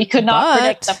talk about it. We could not But-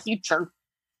 predict the future.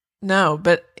 No,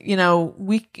 but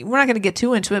we're not going to get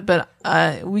too into it, but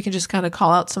we can just kind of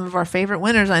call out some of our favorite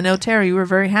winners. I know, Terry, you were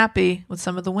very happy with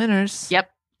some of the winners. Yep.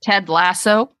 Ted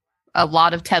Lasso. A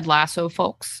lot of Ted Lasso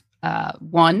folks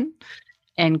won,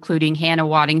 including Hannah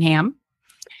Waddingham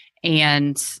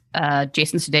and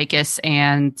Jason Sudeikis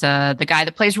and the guy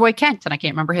that plays Roy Kent. And I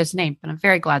can't remember his name, but I'm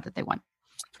very glad that they won.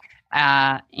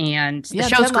 And the show's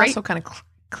Ted great. Lasso kind of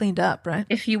cleaned up, right?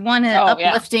 If you want an Oh, yeah.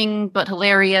 uplifting but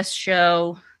hilarious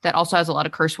show that also has a lot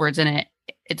of curse words in it,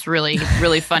 it's really,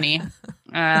 really funny.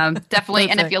 Definitely.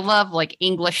 And if Perfect. you love like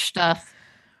English stuff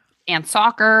and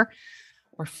soccer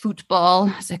or football,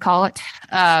 as they call it,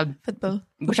 Football.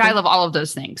 which I love all of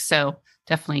those things. So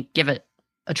definitely give it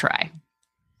a try.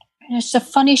 And it's a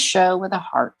funny show with a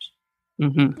heart.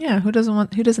 Mm-hmm. Yeah, who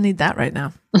doesn't need that right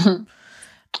now?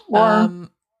 Or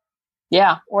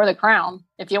or The Crown.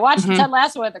 If you watch Mhm. Ted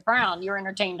Lasso with The Crown, you're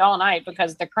entertained all night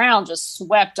because The Crown just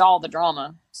swept all the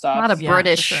drama A stuff. lot of Yeah, for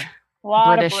British. sure. A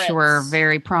lot of British Brits. were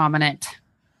very prominent.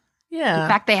 Yeah. In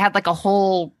fact, they had like a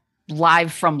whole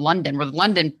live from London where the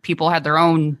London people had their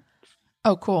own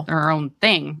Oh, cool.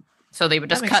 thing. So they would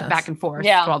That just makes cut sense. back and forth.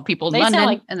 Yeah. to all the people in They sound London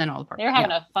like and then all the party. They're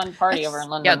having a fun party over in yeah,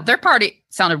 London. their party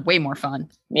sounded way more fun.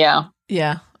 Yeah.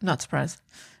 Yeah, I'm not surprised.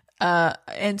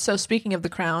 And so speaking of the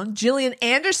crown, Gillian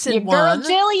Anderson Your girl won.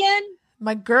 Jillian.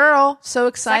 My girl, so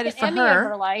excited Second for Emmy of her.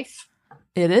 her life.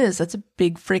 It is. That's a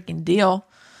big freaking deal.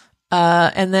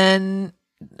 And then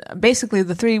basically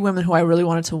the three women who I really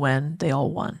wanted to win, they all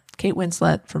won. Kate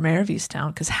Winslet for Mayor of Easttown,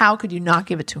 because how could you not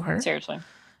give it to her? Seriously.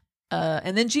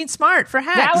 And then Jean Smart for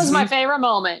Hacks. That was my favorite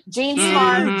moment. Jean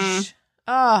Smart. Mhm.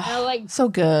 Oh, Like, so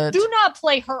good. do not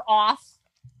play her off.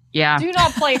 Yeah. Do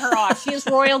not play her off. She is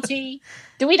royalty.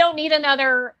 We don't need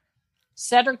another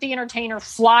Cedric the Entertainer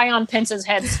fly on Pence's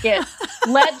head skit.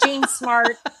 Let Jean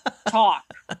Smart talk.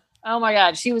 Oh my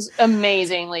God. She was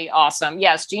amazingly awesome.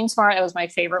 Yes, Jean Smart, that was my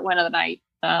favorite win of the night.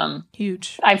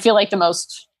 Huge. I feel like the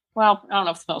most, well, I don't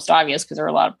know if it's the most obvious because there were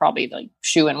a lot of probably like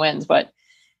shoe-in wins, but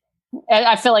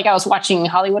I feel like I was watching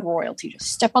Hollywood royalty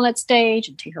just step on that stage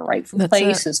and take her rightful That's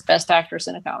place it. as best actress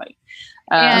in a comedy.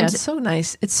 Yeah, And- it's so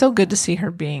nice. It's so good to see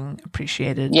her being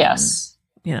appreciated. Yes.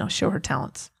 And, show her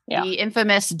talents. Yeah. The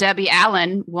infamous Debbie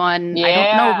Allen won. I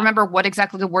Yeah. don't remember what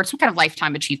exactly the award, some kind of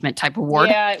lifetime achievement type award.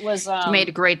 Yeah, it was She made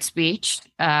a great speech.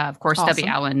 Of course, Awesome. Debbie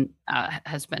Allen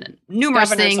has been in numerous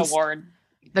Governor's things. Award.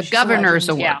 The She's a Governor's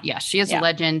legend. Award. Yeah. Yes, she is Yeah. a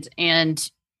legend.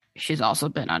 And she's also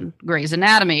been on Grey's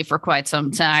Anatomy for quite some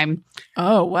time.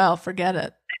 Oh, well, forget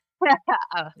it.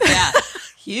 Yeah.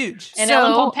 Huge. And So-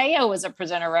 Ellen Pompeo was a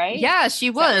presenter, right? Yeah, she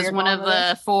that where was you're one going of with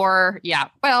the four. Yeah.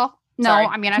 Well, no, Sorry.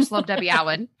 I mean, I just love Debbie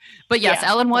Allen. But yes, Yeah.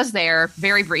 Ellen was there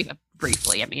very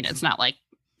briefly. I mean, it's not like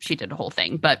she did the whole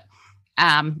thing, but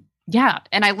yeah.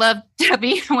 And I love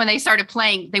Debbie when they started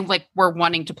playing, they like were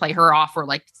wanting to play her off, or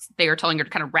like they were telling her to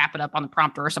kind of wrap it up on the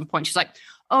prompter or some point. She's like,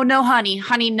 oh no,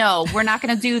 honey, no, we're not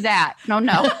going to do that. No,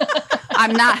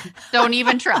 I'm not. Don't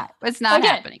even try. It's not Okay.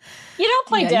 happening. You don't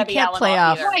play Yeah, Debbie you can't Allen play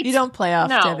off off. either. You don't play off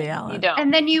No, Debbie Allen. you don't.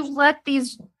 And then you let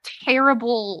these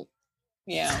terrible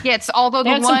yeah. skits, although They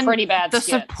the had some one, pretty bad the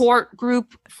skits. support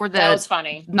group for That the was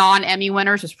funny. non-Emmy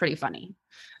winners was pretty funny.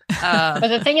 But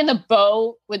the thing in the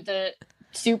bow with the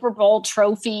Super Bowl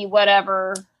trophy,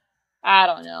 whatever, I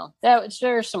don't know.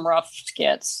 There's some rough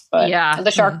skits, but Yeah.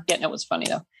 the shark getting it was funny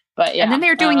though. But yeah, And then they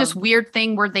were doing this weird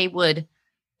thing where they would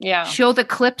Yeah, show the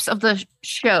clips of the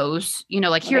shows,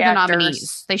 like here The are the actors.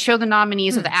 nominees. They show the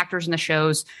nominees of the actors in the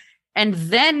shows, and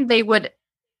then they would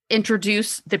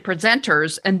introduce the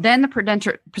presenters, and then the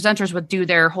presenters would do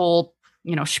their whole,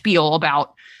 spiel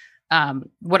about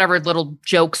whatever little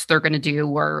jokes they're going to do,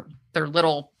 or their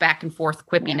little back and forth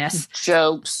quippiness.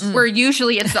 jokes. Mm. Where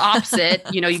usually it's the opposite.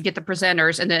 You get the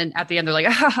presenters, and then at the end they're like,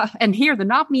 and here the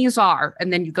nominees are,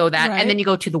 and then you go that, Right. and then you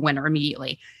go to the winner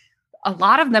immediately. A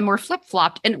lot of them were flip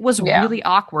flopped, and it was Yeah. really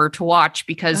awkward to watch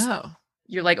because Oh.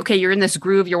 you're like, okay, you're in this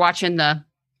groove, you're watching the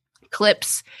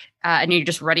clips, and you're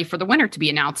just ready for the winner to be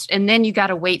announced, and then you got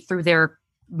to wait through their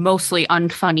mostly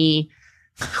unfunny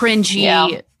cringy,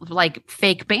 Yeah. like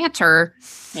fake banter.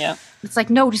 Yeah. It's like,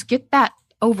 no, just get that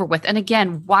over with. And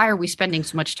again, why are we spending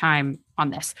so much time on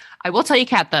this? I will tell you,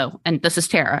 Kat, though, and this is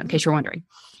Tara, in case you're wondering,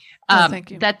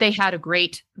 Thank you. that they had a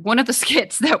great, one of the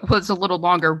skits that was a little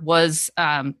longer was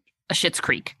a Schitt's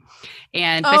Creek.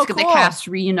 And basically cool. the cast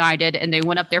reunited and they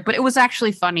went up there, but it was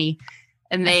actually funny.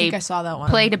 And I they think I saw that one.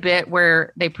 played a bit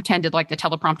where they pretended like the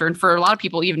teleprompter. And for a lot of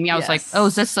people, even me, I was like, Yes. oh,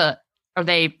 is this are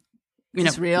they, Is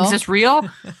this real? Is this real?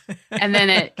 And then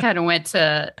it kind of went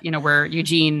to, where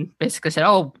Eugene basically said,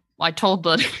 oh, I told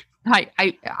the,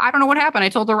 I don't know what happened. I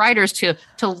told the writers to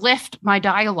lift my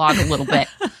dialogue a little bit.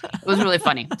 It was really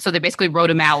funny. So they basically wrote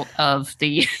him out of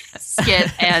the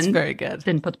skit That's and very good.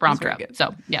 didn't put the prompter very up. good.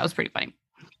 So yeah, it was pretty funny.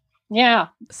 Yeah.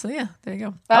 So yeah, there you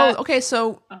go. But- okay.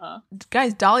 So Uh-huh.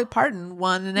 guys, Dolly Parton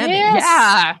won an Emmy. Yes.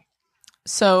 Yeah.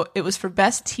 So it was for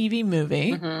best TV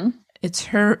movie. Mm-hmm. It's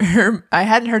her. I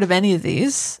hadn't heard of any of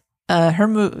these. Her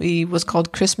movie was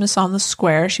called Christmas on the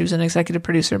Square. She was an executive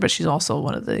producer, but she's also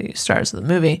one of the stars of the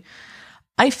movie.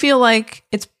 I feel like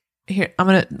it's here.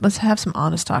 Let's have some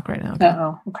honest talk right now. Okay?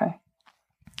 Oh, okay.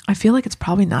 I feel like it's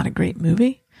probably not a great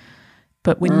movie,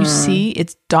 but when you see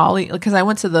it's Dolly, because I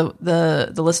went to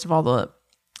the list of all the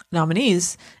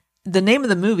nominees, the name of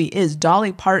the movie is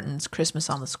Dolly Parton's Christmas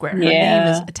on the Square. Her name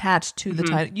Yeah. is attached to the Mhm.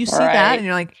 title. You see Right. that, and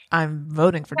you're like, I'm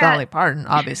voting for Yeah. Dolly Parton,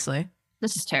 obviously.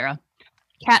 This is Tara.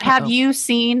 Kat, have Uh-oh. you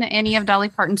seen any of Dolly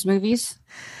Parton's movies?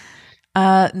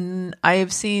 I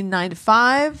have seen 9 to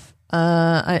 5.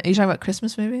 Are you talking about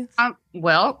Christmas movies?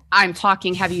 Well, I'm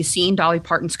talking, have you seen Dolly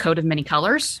Parton's Coat of Many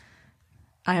Colors?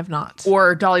 I have not.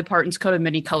 Or Dolly Parton's Coat of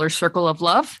Many Colors, Circle of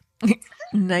Love?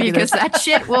 Negative. Because that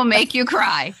shit will make you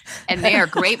cry. And they are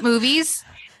great movies.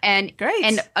 And Great.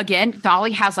 And again,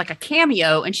 Dolly has like a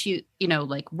cameo and she,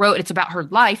 wrote, it's about her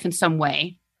life in some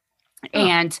way.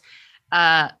 And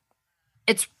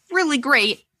it's really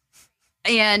great.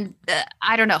 And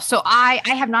I don't know. So I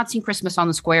have not seen Christmas on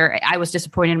the Square. I was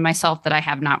disappointed in myself that I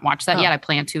have not watched that yet. I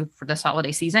plan to for this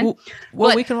holiday season. Well,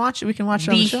 but we can watch it. We can watch it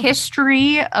on the The show.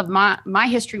 history of my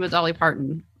history with Dolly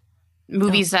Parton,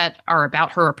 movies that are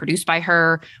about her or produced by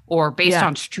her or based Yeah.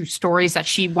 on true stories that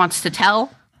she wants to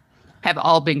tell, have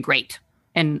all been great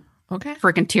and Okay.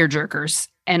 freaking tearjerkers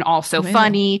and also Amazing.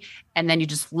 funny. And then you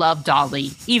just love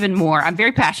Dolly even more. I'm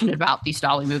very passionate about these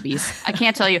Dolly movies. I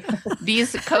can't tell you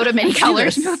these Coat of Many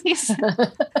Colors movies.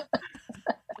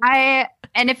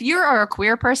 And if you're a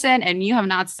queer person and you have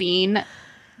not seen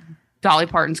Dolly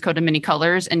Parton's Coat of Many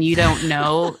Colors and you don't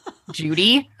know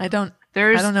Judy, I don't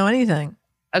there's know anything.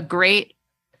 a great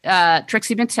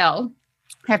Trixie Mattel.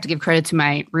 I have to give credit to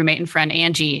my roommate and friend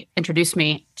Angie, introduced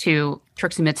me to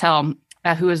Trixie Mattel,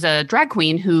 who is a drag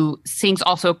queen who sings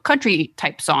also country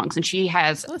type songs. And she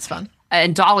has, Oh, that's fun.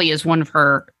 and Dolly is one of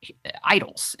her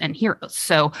idols and heroes.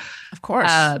 So Of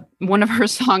course. one of her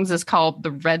songs is called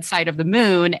The Red Side of the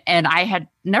Moon. And I had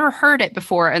never heard it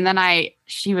before. And then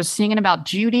she was singing about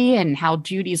Judy and how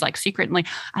Judy's like secretly,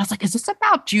 I was like, is this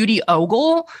about Judy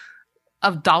Ogle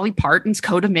of Dolly Parton's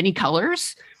Coat of Many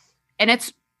Colors?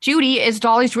 And Judy is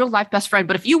Dolly's real life best friend.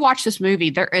 But if you watch this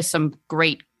movie, there is some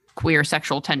great queer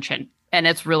sexual tension. And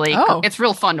it's really, it's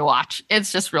real fun to watch.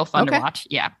 It's just real fun to Okay. watch.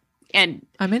 Yeah. And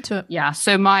I'm into it. yeah,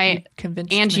 so my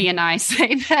Convinced Angie me. and I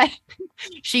say that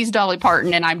she's Dolly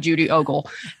Parton and I'm Judy Ogle.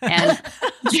 And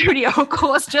Judy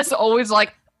Ogle is just always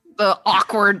like the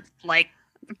awkward like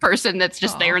person that's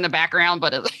just there in the background,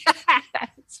 but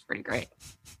it's pretty great.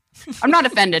 I'm not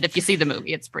offended if you see the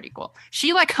movie. It's pretty cool.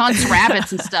 She like hunts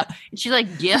rabbits and stuff. And she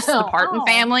like gifts the Parton Oh.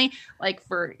 family like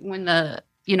for when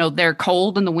they're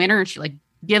cold in the winter and she like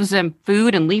gives them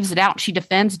food and leaves it out. She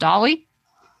defends Dolly.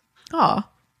 Oh.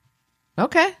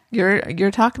 Okay.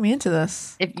 You're talking me into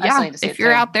this. If I still need to see if it, you're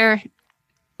too. out there,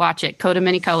 watch it. Coat of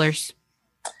Many Colors.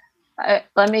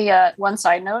 Let me one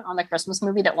side note on the Christmas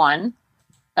movie that won.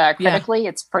 Critically,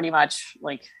 it's pretty much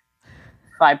like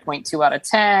 5.2 out of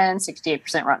 10,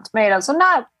 68% Rotten Tomatoes. So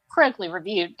not critically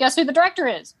reviewed. Guess who the director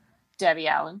is? Debbie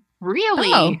Allen. Really?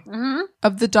 Oh. Mm-hmm.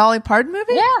 Of the Dolly Parton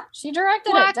movie? Yeah, she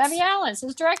directed What? it. Debbie Allen is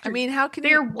his director. I mean, how can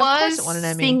There of course was it won an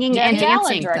Emmy. singing and Debbie Allen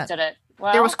dancing. directed it.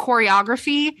 Well, There was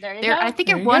choreography. There you go. I think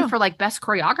There it you won go. for like best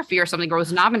choreography or something, or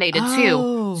was nominated Oh.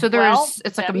 too. So there's Well,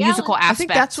 it's like Debbie a musical Allen. I aspect.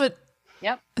 think that's what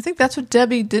Yep. I think that's what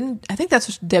Debbie didn't. I think that's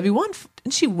what Debbie won.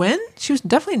 Didn't she win? She was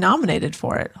definitely nominated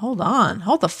for it. Hold on.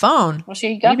 Hold the phone. Well,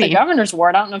 she got Maybe. the governor's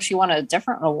award. I don't know if she won a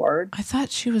different award. I thought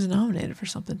she was nominated for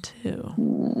something too.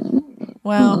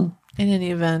 Well, in any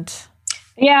event,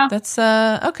 Yeah. that's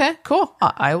okay. Cool.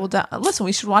 I will. Listen,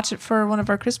 we should watch it for one of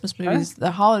our Christmas movies, the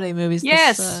holiday movies.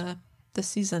 Yes. This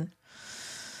season.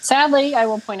 Sadly, I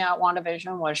will point out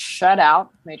WandaVision was shut out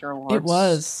major awards. It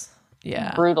was.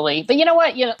 Yeah. brutally. But you know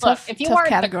what? Tough- look, if you tough weren't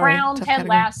category, The Crown, tough Ted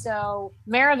category. Lasso,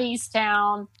 Mayor of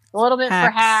Easttown, a little bit for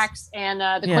Hacks. Hacks, and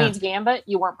the Yeah. Queen's Gambit,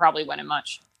 you weren't probably winning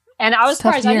much. And I was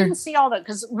Tough surprised I year. didn't see all that,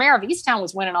 because Mayor of Easttown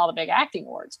was winning all the big acting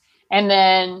awards, and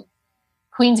then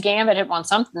Queen's Gambit had won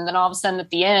something. And then all of a sudden at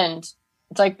the end,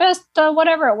 it's like best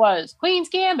whatever it was, Queen's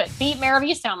Gambit beat Mayor of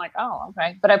Easttown. I'm like, oh,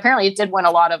 okay. But apparently it did win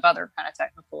a lot of other kind of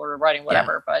technical or writing,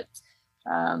 whatever. But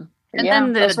And yeah,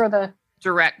 then those were the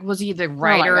Direct was he the oh my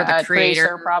writer, God, the creator,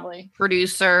 producer, probably.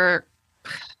 producer.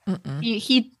 Mm-mm.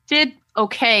 He did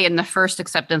okay in the first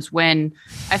acceptance win.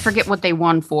 I forget what they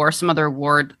won for, some other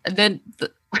award.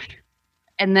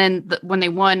 And then when they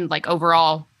won, like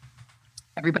overall,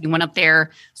 everybody went up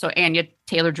there. So Anya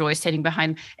Taylor-Joy sitting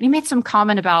behind, and he made some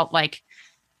comment about like,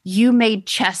 you made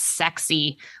chess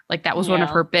sexy. Like that was one of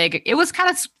Yeah. her big. It was kind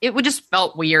of. It would just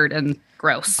felt weird and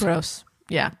gross. Gross.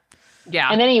 Yeah. Yeah,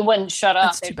 And then he wouldn't shut up.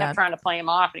 That's They too kept bad. trying to play him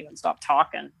off, and he wouldn't stop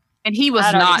talking. and he was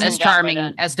I don't not even as got with charming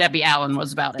it. as Debbie Allen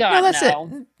was about it. God, No, that's no. it.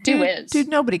 Who Dude, is? dude,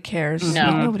 nobody cares. No.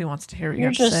 Like, nobody wants to hear what you You're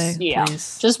have just to say. yeah.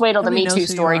 Please. Just wait till the Nobody Me knows Too who you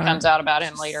story are. comes out about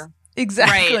him later.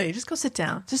 Exactly. Right. Just go sit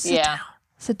down. Just sit Yeah. down.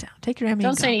 Sit down. Take your Emmy. Don't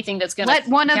and say go. anything that's going to Let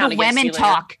one of the women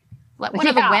talk. Let one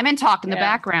of the Yeah. women talk in the Yeah.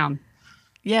 background.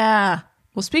 Yeah.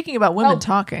 Well, speaking about women Oh,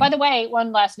 talking, By the way,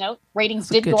 one last note: ratings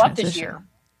That's a did good go up this transition. year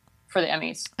for the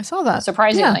Emmys. I saw that.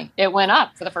 Surprisingly, it went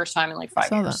up for the first time in like 5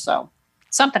 saw years. that. So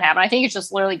something happened. I think it's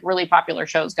just literally really popular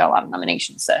shows got a lot of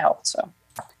nominations that helped. So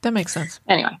That makes sense.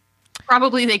 anyway,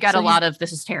 Probably they got So a lot of,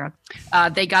 this is Tara,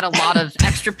 they got a lot of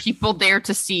extra people there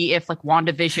to see if like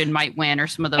WandaVision might win or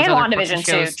some of those And other WandaVision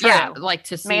shows. too, true. Yeah, like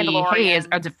to see, Mandalorian. hey,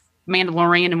 are the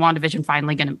Mandalorian and WandaVision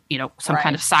finally going to, some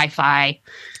kind of sci-fi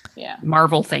yeah,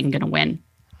 Marvel thing going to win?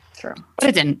 true. But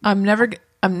it didn't. I'm never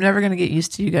going to get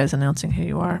used to you guys announcing who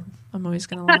you are. I'm always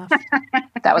going to laugh.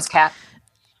 That was Kat.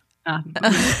 And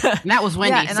that was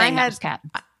Wendy Yeah, and saying I that had- was Cat.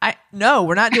 No,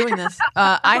 we're not doing this.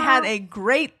 I had a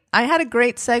great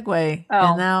segue. Oh,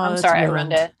 and now I'm it's sorry, ruined. I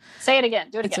ruined it. Say it again.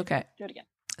 Do it It's again. okay. Do it again.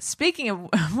 Speaking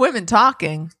of women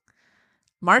talking,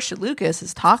 Marsha Lucas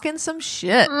is talking some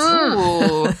shit.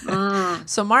 Ooh.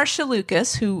 So Marsha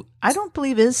Lucas, who I don't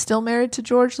believe is still married to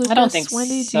George Lucas. I don't think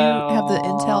Wendy, so. do you have the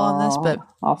intel on this? But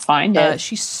I'll find it.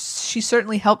 she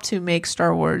certainly helped to make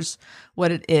Star Wars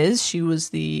what it is. She was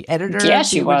the editor Yeah, of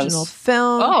she the was. original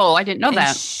film. Oh, I didn't know And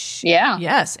that. Yeah.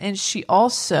 Yes, and she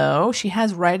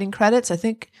has writing credits. I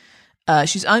think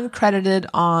she's uncredited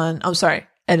on. Oh, sorry,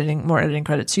 more editing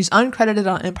credits. She's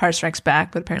uncredited on Empire Strikes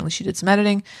Back, but apparently she did some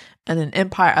editing. And then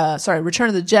Return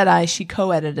of the Jedi. She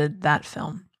co-edited that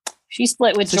film. She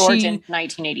split with So George she- in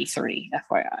 1983,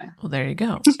 FYI. Well, there you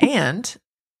go. And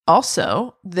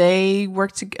also, they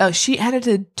worked to. She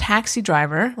edited Taxi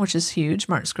Driver, which is huge,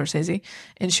 Martin Scorsese,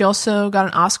 and she also got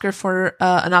an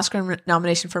Oscar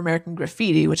nomination for American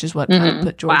Graffiti, which is what kind of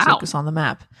put George Wow. Lucas on the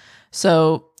map.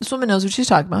 So this woman knows what she's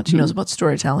talking about. She knows about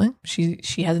storytelling. She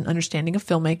has an understanding of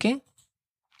filmmaking.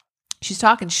 She's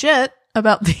talking shit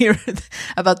about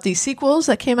the sequels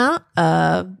that came out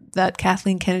that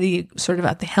Kathleen Kennedy sort of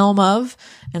at the helm of,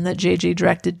 and that JJ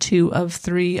directed 2 of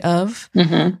 3 of.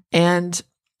 Mm-hmm. And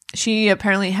she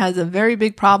apparently has a very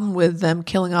big problem with them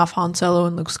killing off Han Solo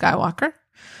and Luke Skywalker.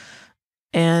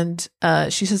 And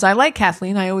she says, I like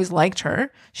Kathleen. I always liked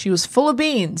her. She was full of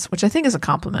beans, which I think is a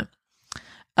compliment.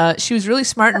 She was really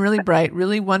smart and really bright,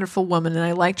 really wonderful woman, and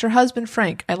I liked her husband,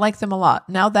 Frank. I like them a lot.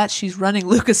 Now that she's running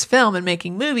Lucasfilm and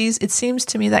making movies, it seems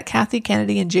to me that Kathy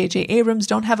Kennedy and J.J. Abrams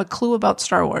don't have a clue about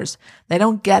Star Wars. They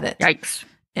don't get it. Yikes.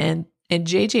 And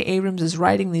J.J. Abrams is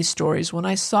writing these stories. When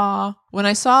I saw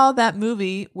that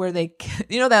movie where they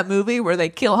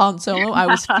kill Han Solo, I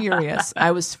was furious. I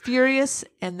was furious,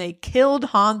 and they killed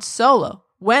Han Solo.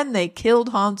 When they killed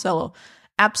Han Solo,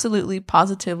 absolutely,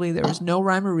 positively, there was no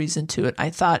rhyme or reason to it. I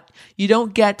thought, you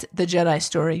don't get the Jedi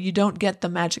story. You don't get the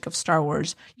magic of Star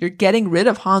Wars. You're getting rid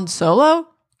of Han Solo?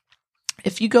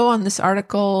 If you go on this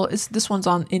article, this one's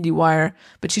on IndieWire,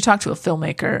 but she talked to a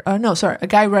filmmaker. A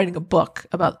guy writing a book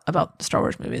about Star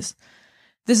Wars movies.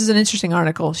 This is an interesting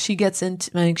article. She gets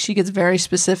very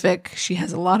specific. She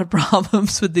has a lot of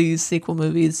problems with these sequel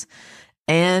movies,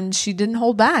 and she didn't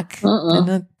hold back.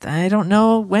 And I don't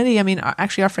know, Wendy. I mean,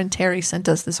 actually, our friend Terry sent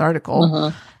us this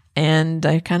article, and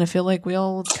I kind of feel like we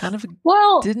all kind of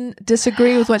didn't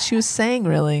disagree with what she was saying,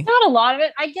 really. Not a lot of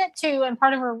it. I get to, and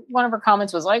one of her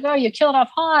comments was like, "Oh, you killed off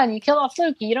Han, you killed off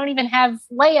Luke, you don't even have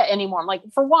Leia anymore." I'm like,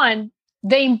 for one,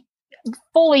 they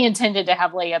fully intended to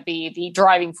have Leia be the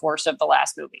driving force of the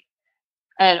last movie,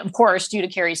 and of course, due to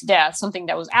Carrie's death, something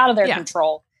that was out of their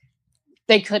control,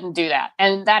 they couldn't do that.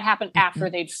 And that happened after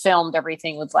they'd filmed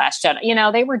everything with Last Jedi. You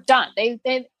know, they were done. They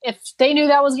if they knew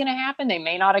that was going to happen, they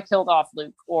may not have killed off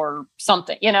Luke or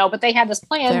something, you know, but they had this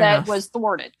plan Fair that enough. was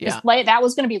thwarted. Yeah. That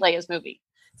was going to be Leia's movie.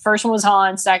 First one was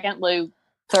Han, second Luke,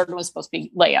 third one was supposed to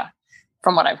be Leia,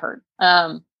 from what I've heard.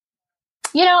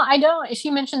 You know,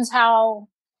 she mentions how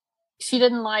she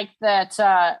didn't like that,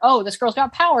 this girl's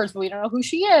got powers, but we don't know who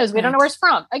she is. We don't know where it's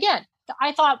from. Again,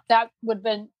 I think that would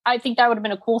have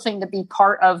been a cool thing to be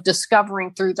part of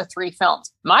discovering through the 3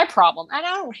 films. My problem, and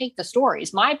I don't hate the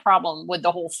stories, my problem with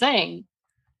the whole thing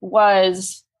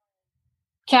was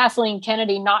Kathleen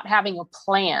Kennedy not having a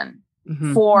plan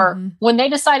for when they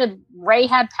decided Rey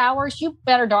had powers. You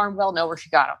better darn well know where she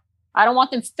got them. I don't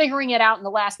want them figuring it out in the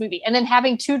last movie and then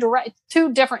having two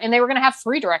different, and they were going to have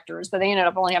 3 directors, but they ended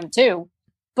up only having 2.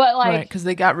 But like, because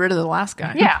they got rid of the last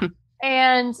guy. yeah,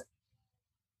 and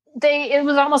it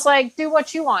was almost like, do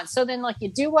what you want. So then, like, you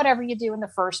do whatever you do in the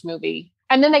first movie,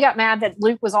 and then they got mad that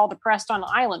Luke was all depressed on the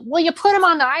island. Well, you put him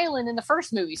on the island in the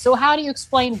first movie, so how do you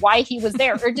explain why he was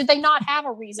there? Or did they not have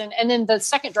a reason? And then the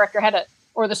second director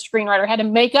or the screenwriter had to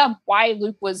make up why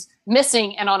Luke was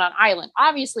missing and on an island.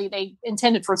 Obviously, they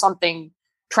intended for something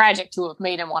tragic to have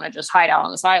made him want to just hide out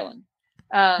on this island.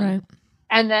 Right.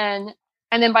 And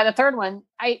then by the third one,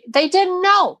 they didn't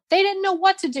know. They didn't know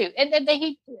what to do. And then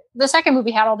the second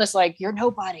movie had all this like, you're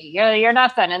nobody, you're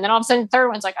nothing. And then all of a sudden, the third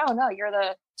one's like, oh no, you're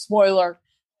the spoiler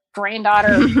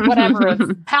granddaughter, whatever, of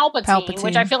Palpatine,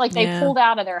 which I feel like they pulled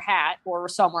out of their hat or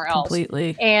somewhere else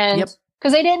Completely. and.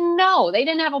 Because they didn't know. They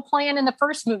didn't have a plan in the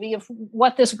first movie of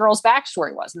what this girl's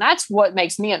backstory was. And that's what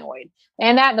makes me annoyed.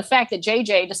 And the fact that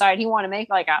JJ decided he wanted to make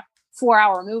like a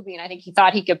 4-hour movie. And I think he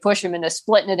thought he could push him into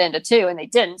splitting it into 2, and they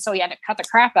didn't. So he had to cut the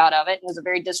crap out of it. It was a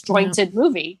very disjointed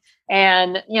movie.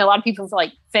 And, you know, a lot of people feel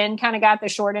like Finn kind of got the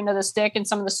short end of the stick in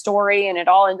some of the story, and it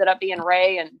all ended up being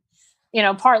Rey. And, you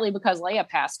know, partly because Leia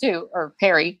passed too, or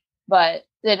Perry, but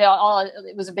it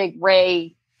was a big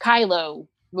Rey Kylo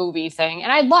movie thing.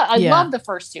 And I love the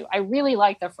first 2. I really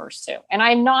like the first 2. And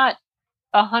I'm not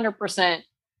 100%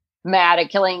 mad at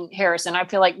killing Harrison. I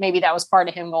feel like maybe that was part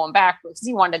of him going back because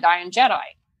he wanted to die in Jedi.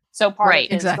 So part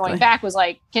of his going back was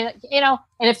like, and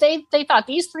if they thought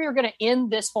these 3 are going to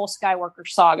end this whole Skywalker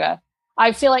saga,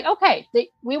 I feel like, okay,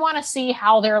 we want to see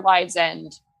how their lives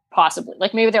end possibly.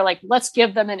 Like maybe they're like, let's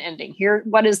give them an ending here.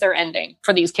 What is their ending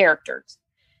for these characters?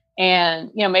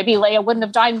 And, you know, maybe Leia wouldn't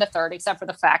have died in the third, except for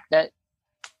the fact that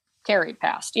Carrie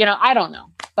passed. You know, I don't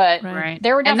know, but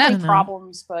there were definitely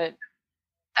problems. But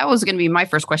that was going to be my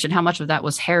first question. How much of that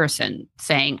was Harrison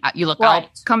saying, "You look, I'll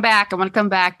come back. I want to come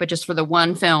back, but just for the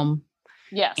one film."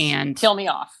 Yes, and kill me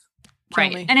off.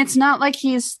 Right, and it's not like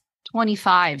he's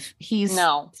 25. He's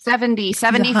 70,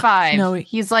 75. No,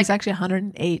 he's like he's actually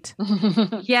 108.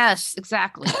 Yes,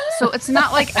 exactly. So it's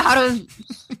not like out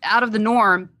of the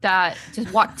norm that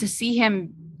to see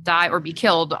him die or be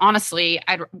killed. Honestly,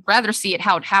 I'd rather see it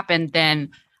how it happened than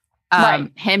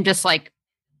him just like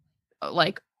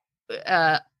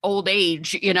old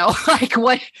age, you know, like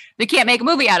what they can't make a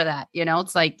movie out of that, you know.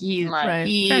 It's like he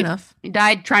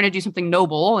died trying to do something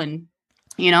noble, and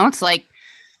you know, it's like,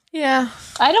 yeah,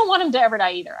 I don't want him to ever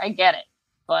die either. I get it,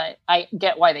 but I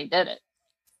get why they did it.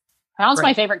 Han's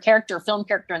my favorite film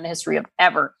character in the history of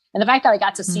ever, and the fact that I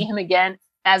got to see him again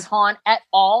as Han at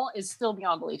all is still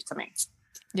beyond belief to me.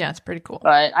 Yeah, it's pretty cool.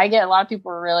 But I get a lot of people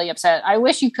are really upset. I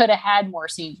wish you could have had more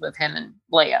scenes with him and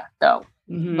Leia, though.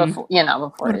 Before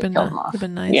they killed him off. Would have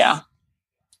been nice. Yeah.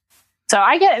 So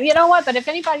I get, you know what? But if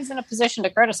anybody's in a position to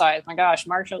criticize, my gosh,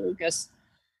 Marcia Lucas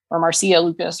or Marcia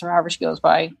Lucas or however she goes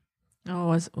by.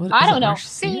 Oh, I don't know. Marcia?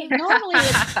 See, normally,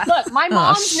 look, my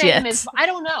mom's name is, I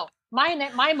don't know.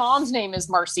 My mom's name is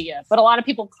Marcia, but a lot of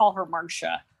people call her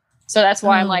Marcia. So that's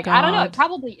why I'm like, God. I don't know. It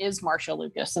probably is Marcia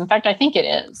Lucas. In fact, I think it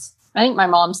is. I think my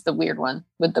mom's the weird one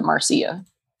with the Marcia,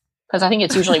 because I think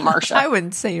it's usually Marcia. I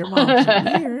wouldn't say your mom's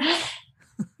weird.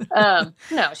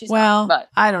 No, she's not. But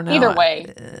I don't know. Either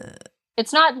way,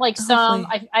 it's not like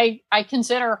I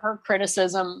consider her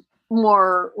criticism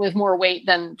with more weight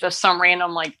than just some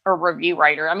random like a review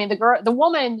writer. I mean, the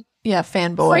woman,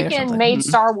 fanboy, freaking made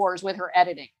Star Wars with her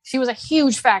editing. She was a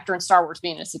huge factor in Star Wars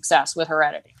being a success with her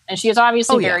editing, and she is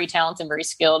obviously very talented, very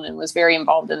skilled, and was very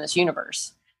involved in this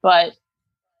universe. But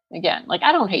again, like,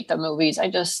 I don't hate the movies. I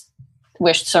just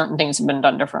wish certain things had been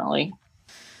done differently.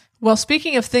 Well,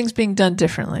 speaking of things being done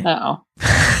differently. Uh-oh.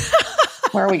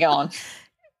 Where are we going?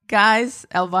 Guys,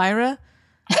 Elvira,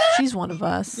 she's one of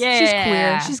us. Yeah. She's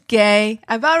queer. She's gay.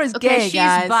 Elvira's gay, she's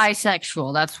guys.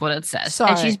 bisexual. That's what it says. Sorry.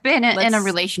 And she's been in a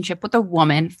relationship with a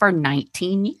woman for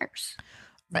 19 years.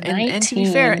 And to be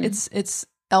fair, it's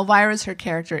Elvira's her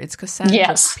character. It's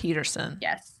Cassandra Peterson.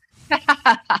 Yes.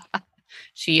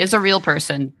 She is a real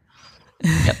person.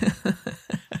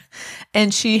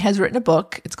 And she has written a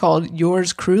book. It's called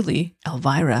Yours Cruelly,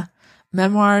 Elvira,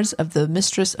 Memoirs of the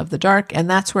Mistress of the Dark. And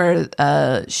that's where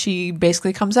she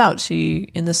basically comes out.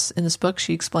 In this book,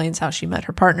 she explains how she met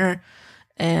her partner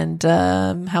and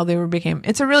how they became.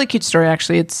 It's a really cute story,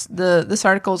 actually. It's this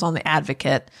article is on The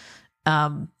Advocate.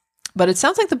 But it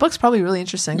sounds like the book's probably really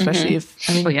interesting, especially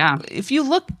if you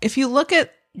look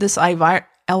at this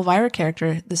Elvira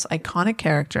character, this iconic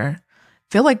character,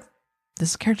 I feel like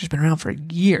this character's been around for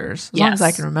years, as long as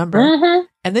I can remember. Mm-hmm.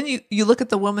 And then you look at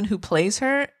the woman who plays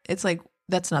her, it's like,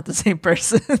 that's not the same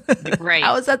person. Right.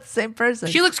 How is that the same person?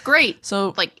 She looks great.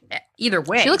 So, like, either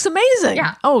way. She looks amazing.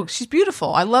 Yeah. Oh, she's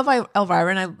beautiful. I love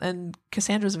Elvira, and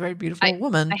Cassandra's a very beautiful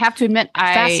woman. I have to admit,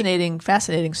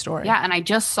 fascinating story. Yeah, and I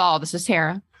just saw, this is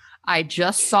Tara, I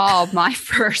just saw my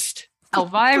first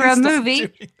Elvira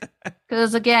movie.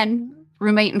 Because, again,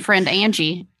 roommate and friend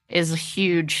Angie is a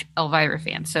huge Elvira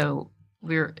fan. So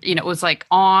it was like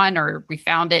on, or we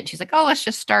found it. She's like, oh, let's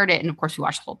just start it. And of course we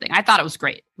watched the whole thing. I thought it was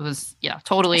great. It was,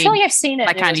 totally. I feel like I've seen it.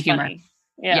 My kind of humor. Funny.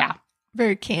 Yeah.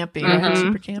 Very campy, right?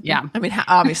 Super campy. Yeah. I mean,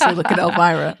 obviously look at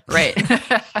Elvira. Right.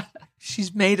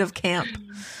 She's made of camp.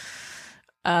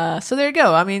 So there you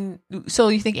go. I mean, so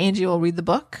you think Angie will read the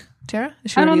book, Tara?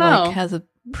 She I don't know. Has a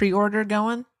pre-order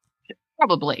going?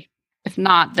 Probably. If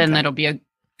not, then it'll be a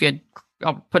good,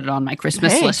 I'll put it on my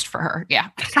Christmas list for her. Yeah.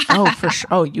 Oh, for sure.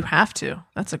 Oh, you have to.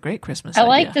 That's a great Christmas I idea.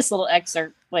 like this little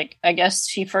excerpt. Like, I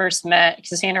guess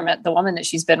Cassandra met the woman that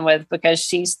she's been with because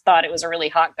she thought it was a really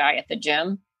hot guy at the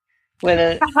gym.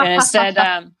 And it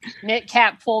said, knit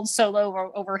cap pulled so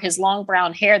low over his long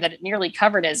brown hair that it nearly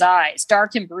covered his eyes.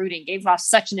 Dark and brooding, gave off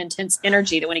such an intense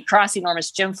energy that when he crossed the enormous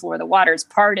gym floor, the waters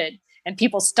parted and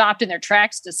people stopped in their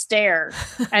tracks to stare.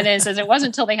 And then it says it wasn't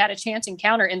until they had a chance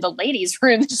encounter in the ladies'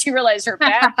 room that she realized her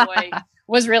bad boy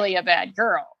was really a bad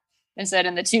girl. And said,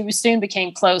 and the two soon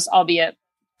became close, albeit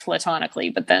platonically,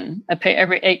 but then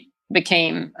it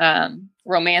became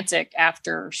romantic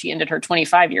after she ended her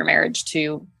 25-year marriage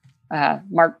to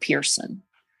Mark Pearson.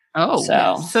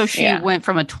 Oh, so she went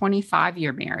from a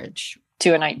 25-year marriage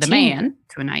to a 19. The man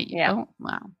to a 19. Yeah. Oh,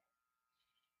 wow.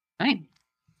 Fine.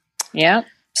 Yeah.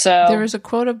 So there was a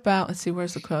quote about, let's see,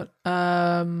 where's the quote?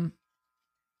 I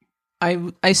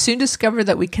soon discovered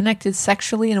that we connected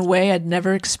sexually in a way I'd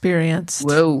never experienced.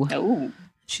 Whoa. Oh.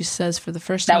 She says, for the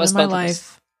first time in my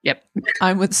life, yep,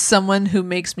 I'm with someone who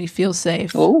makes me feel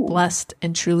safe, blessed,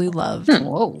 and truly loved.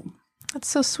 Whoa. That's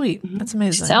so sweet. That's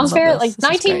amazing. Sounds fair. Like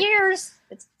 19 years.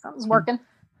 Something's working.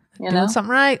 Doing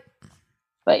something right.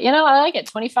 But, I like it.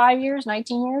 25 years,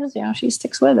 19 years. She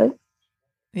sticks with it.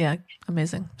 Yeah,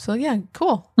 amazing. So yeah,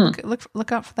 cool.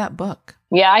 Look out for that book.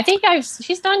 Yeah, I think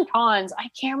she's done cons. I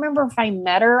can't remember if I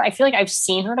met her. I feel like I've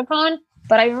seen her at a con,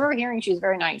 but I remember hearing she was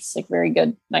very nice, like very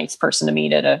good, nice person to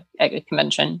meet at a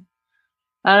convention.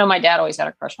 I don't know. My dad always had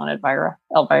a crush on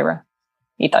Elvira.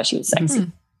 He thought she was sexy.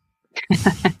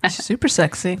 Super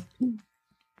sexy.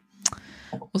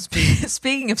 Well,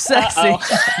 speaking of sexy,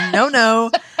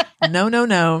 no.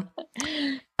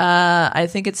 I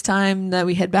think it's time that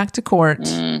we head back to court.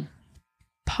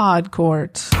 Pod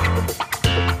court.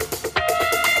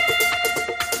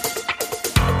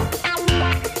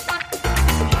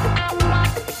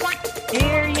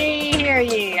 Hear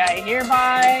ye. I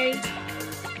hereby,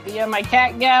 via my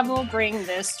cat gavel, bring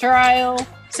this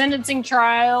sentencing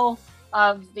trial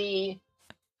of the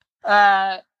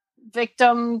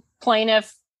victim,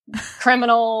 plaintiff,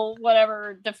 criminal,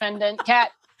 whatever, defendant,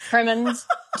 Kat Crimmins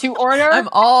to order. I'm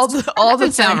all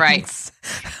the sound right.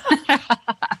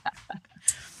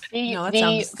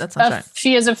 That sounds right.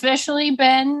 She has officially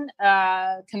been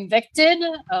convicted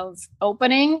of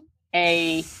opening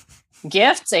a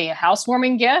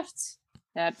housewarming gift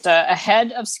at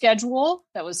ahead of schedule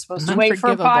that was supposed to wait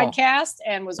for a podcast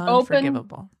and was open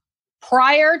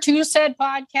prior to said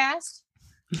podcast.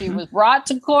 She was brought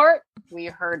to court. We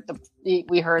heard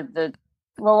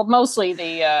mostly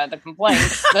the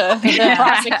complaints, the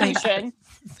prosecution.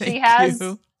 She has,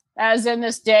 as in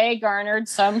this day, garnered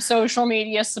some social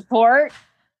media support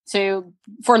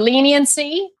for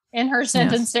leniency in her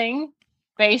sentencing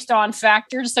based on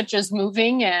factors such as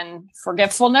moving and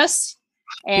forgetfulness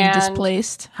and being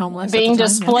displaced, homeless, being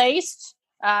displaced.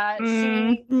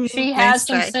 She has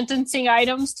some sentencing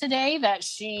items today that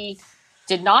she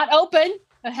did not open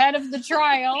ahead of the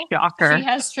trial. Shocker. She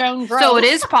has shown growth. So it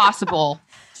is possible.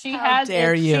 How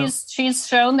dare you? She's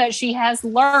shown that she has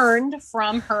learned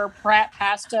from her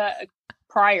past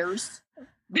crimes.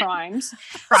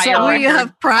 So we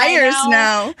have priors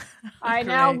now. I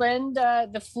now lend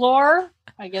the floor.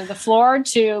 I give the floor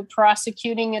to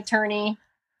prosecuting attorney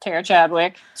Tara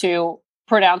Chadwick to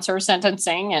pronounce her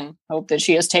sentencing and hope that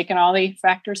she has taken all the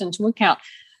factors into account.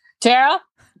 Tara,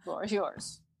 the floor is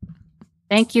yours.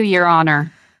 Thank you, Your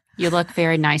Honor. You look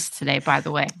very nice today, by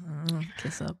the way.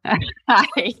 Kiss up. Hi.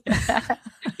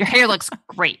 Your hair looks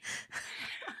great.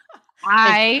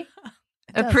 I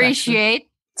appreciate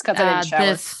It's got that in the shower.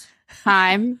 this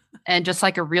time. And just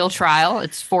like a real trial,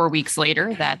 it's 4 weeks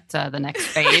later that the next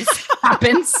phase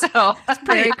happens. So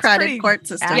Very crowded court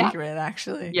system. Accurate,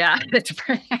 actually. yeah, it's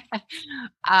pretty.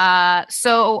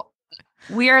 So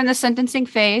we are in the sentencing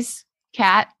phase,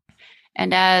 Kat,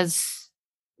 and as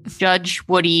Judge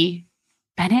Woody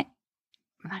Bennett.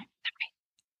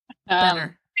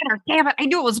 Better. Damn it! I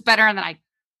knew it was better, and then I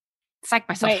psyched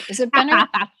myself. Wait, is it Benner?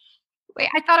 Wait,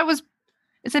 I thought it was.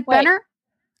 Is it Wait. Benner?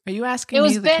 Are you asking It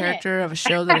was me the Bennett. character of a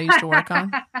show that I used to work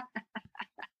on?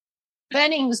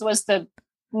 Bennings was the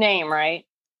name, right?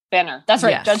 Benner. That's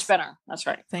right. Yes. Judge Benner. That's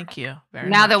right. Thank you. Very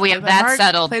Now much. that we have Played by that Mark-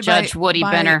 settled, played Judge Woody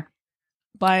Benner.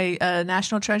 by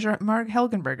National Treasure Mark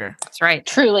Helgenberger. That's right.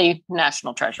 Truly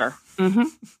national treasure. hmm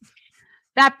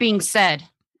That being said,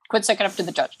 Quit sticking up to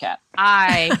the judge, Cat.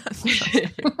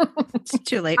 It's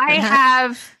too late. For I that.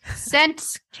 have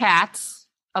sent Kat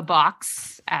a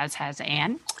box, as has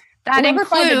Anne. That Delivered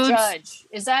by the includes judge.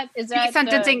 Is that the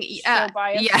sentencing. the show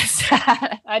bias? Yes.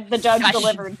 The judge Gosh.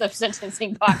 delivered the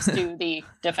sentencing box to the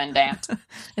defendant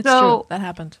It's So- true. That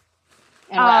happened.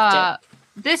 and wrapped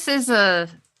This is a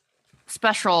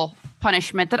special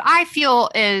punishment that I feel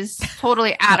is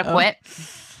totally adequate.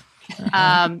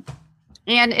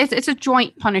 And it's a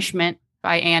joint punishment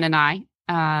by Anne and I.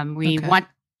 We Okay. want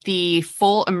the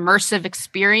full immersive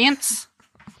experience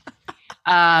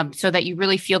so that you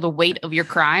really feel the weight of your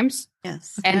crimes.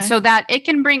 Yes. And Okay. so that it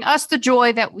can bring us the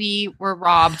joy that we were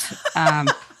robbed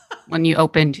when you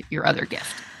opened your other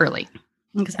gift early.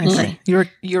 Exactly.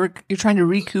 You're trying to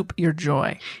recoup your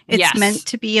joy. It's Yes. meant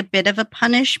to be a bit of a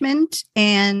punishment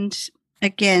and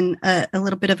again a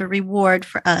little bit of a reward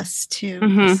for us to I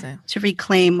Mhm. see. to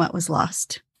reclaim what was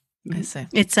lost. I see.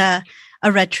 It's a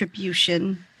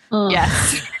retribution. it.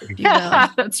 Yes. if you will.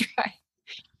 That's right.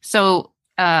 So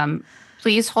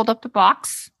please hold up the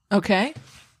box Okay.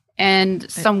 and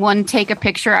someone take a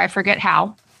picture. I forget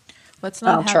how. Let's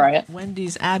I'll not have try it.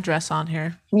 Wendy's address on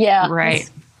here. Yeah. Right.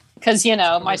 Because, my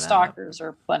that up. stalkers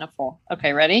are plentiful.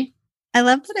 Okay, ready? I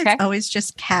love that it's Okay. always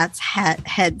just Cat's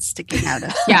head sticking out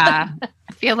of. Yeah.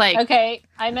 I feel like Okay,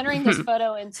 I'm entering this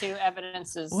photo into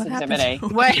evidences What exhibit A.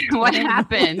 happened? what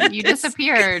happened? You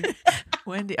disappeared.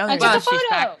 Wendy. Oh, I there you took go. the she's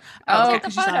back. photo. Oh, I took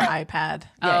because the she's on photo. an iPad.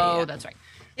 Oh, that's right.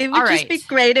 It would All just be right.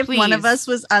 great if one of Please. us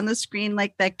was on the screen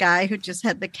like that guy who just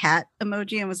had the cat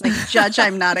emoji and was like, "Judge,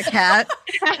 I'm not a cat.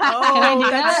 Oh,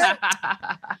 that's-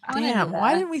 I wanna do Damn, that.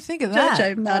 why didn't we think of Judge,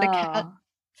 that? I'm not a cat." Oh.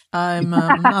 I'm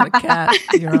not a cat,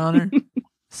 Your Honor.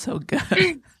 So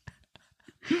good.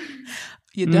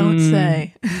 You don't Mm.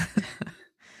 say.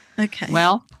 Okay.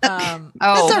 Well, Um,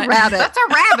 oh, That's a rabbit. That's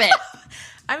a rabbit.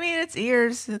 I mean, it's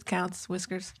ears. It counts.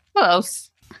 Whiskers. Close.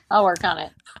 I'll work on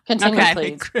it. Continue, Okay.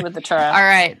 please, with the trial. All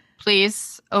right.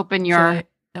 Please open your. Am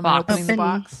I box. opening the Open.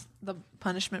 box? The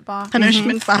punishment box?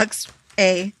 Punishment box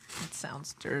A. It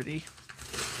sounds dirty.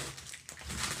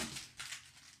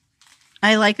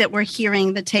 I like that we're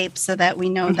hearing the tape so that we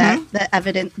know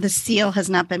that the seal has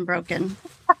not been broken.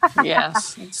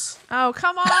 Yes. It's... Oh,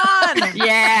 come on!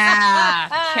 Yeah,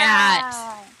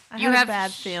 cat. I You had have a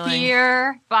bad feeling.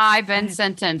 hereby been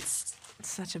sentenced It's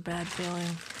such a bad feeling.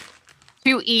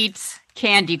 to eat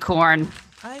candy corn.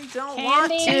 I don't Candy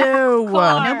want to.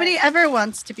 corn. Nobody ever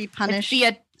wants to be It's punished.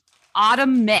 the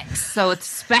autumn mix, so it's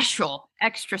special,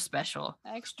 extra special.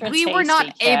 Extra We were not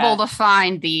tasty, Cat. able to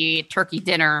find the turkey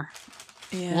dinner.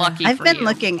 Yeah. Lucky I've for been you.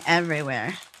 looking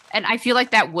everywhere. And I feel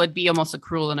like that would be almost a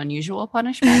cruel and unusual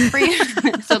punishment for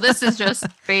you. So this is just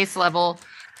base level.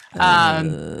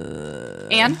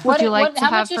 And would you like to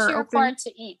how have much is her she open? required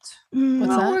to eat? Mm, What's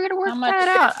Well, that? we're gonna work How much?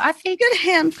 that out. I a think. good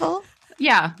handful.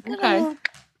 Yeah. Okay. Like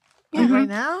Mhm. right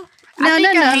now? No, I no,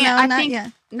 think no, a hand- no, I not think-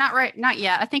 yet. Not right. Not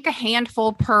yet. I think a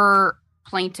handful per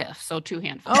plaintiff. So 2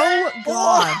 handfuls. Oh,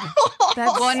 God.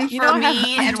 That's, One you for know, I me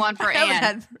haven't- and one for I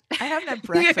haven't Anne. I haven't had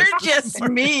breakfast. You're this just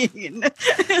morning. mean. Ugh.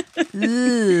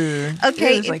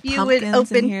 Okay, There's, if you would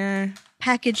pumpkins in open- here.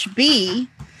 Package B.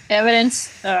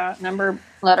 Evidence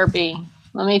letter B.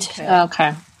 Let me.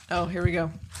 Okay. Oh, here we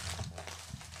go.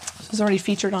 This is already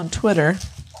featured on Twitter.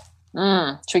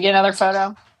 Should we get another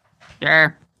photo?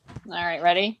 Sure. All right.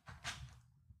 Ready?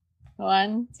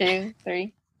 1, 2,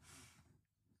 3.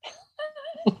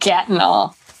 Cat and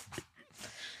all.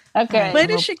 Okay. Wait. Why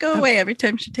does she go away every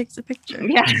time she takes a picture?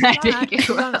 Yeah. I She's on, think it she's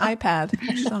on will. iPad.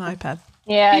 She's on iPad.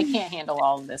 Yeah, I can't handle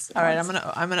all of this. at All right, once.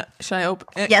 I'm gonna. Should I open?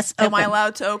 Yes, Am I open.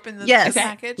 allowed to open the Yes.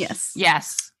 package? Yes.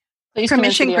 Yes. Please come into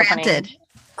Permission the opening. granted.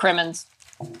 Crimmins.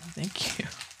 Thank you.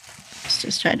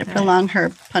 Just trying to prolong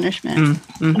her punishment.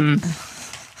 Mm-hmm.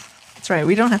 That's right.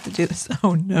 We don't have to do this.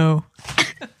 Oh no.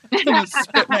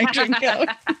 Spit my drink out.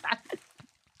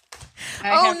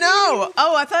 Oh no.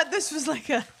 Oh, I thought this was like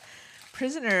a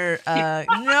prisoner. No. I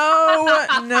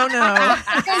have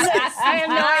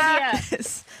no idea.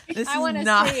 This I is wanna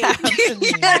not see. happening.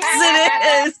 Yes,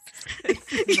 it is.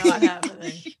 This is not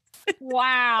happening.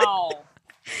 Wow.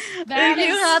 That You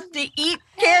is have to eat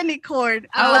candy corn.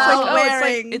 Oh, while it's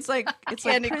wearing it's like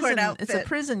candy corn prison. It's a outfit.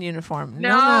 prison uniform. No.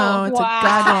 No, it's wow. a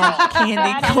goddamn candy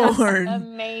That is corn.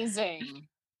 amazing.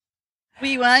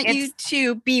 We want you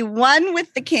to be one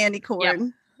with the candy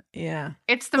corn. Yeah.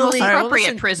 It's the Fully- most All right, well, appropriate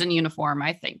listen- prison uniform,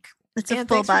 I think. It's a And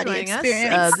full thanks for body joining us.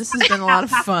 experience. This has been a lot of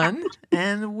fun,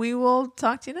 and we will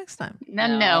talk to you next time.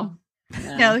 No.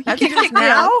 No, you Have to can do this pick me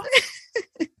now? up.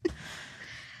 This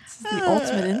is the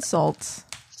ultimate insult.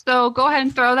 So go ahead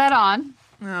and throw that on.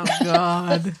 Oh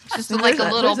God! It's just There's like a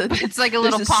a- little. there's a- It's like a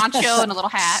there's little a poncho and a little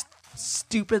hat.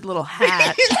 Stupid little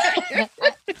hat.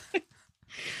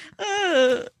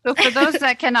 So for those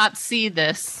that cannot see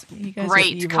this You guys are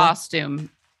great evil. costume,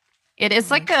 it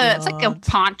is like it's like a God.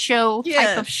 poncho Yeah.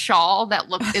 type of shawl that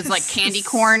is like candy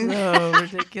corn So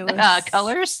ridiculous.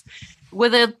 colors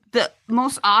with the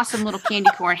most awesome little candy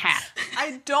corn hat.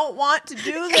 I don't want to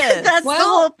do this. That's the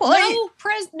whole point.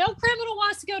 No criminal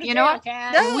wants to go to You jail, know what?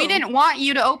 Kat. No. We didn't want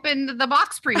you to open the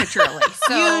box prematurely,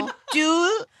 so You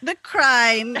do the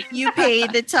crime, you pay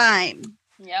the time.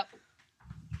 Yep.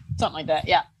 Something like that.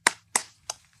 Yeah.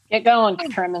 Get going,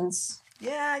 Crimmins.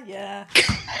 Yeah.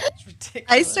 It's ridiculous.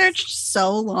 I searched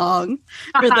so long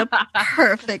for the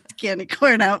perfect candy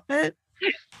corn outfit.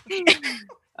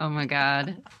 oh my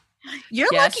god. You're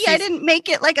Yes, lucky I didn't make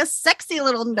it like a sexy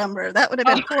little number. That would have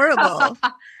been horrible.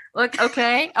 Look,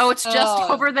 okay. Oh, it's just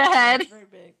Oh. over the head. Very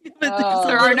big. But Oh.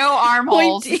 There are no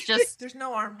armholes. pointy. It's just There's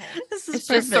no armhole. This is it's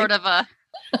just perfect. sort of a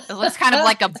it looks kind of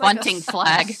like a It's like bunting a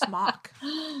flag. smock.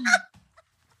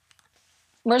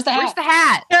 Where's the hat? Where's the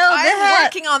hat? No, the I'm hat.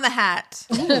 working on the hat.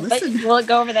 Ooh, But listen. will it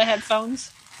go over the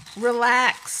headphones?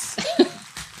 Relax.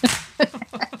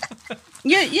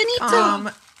 You need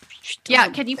to Yeah,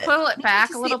 can you pull it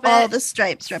back to a little see all bit? the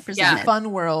stripes represented.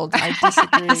 Fun world. I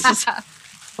disagree. This is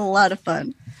a lot of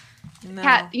fun. No.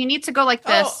 Kat, you need to go like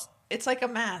this. Oh, it's like a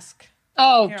mask.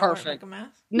 Oh, Here, I'll wear it perfect. Like a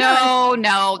mask. No,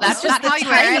 That's that's just not how the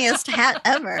you wear it. tiniest hat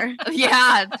ever.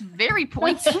 Yeah, it's very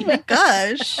pointy. Oh my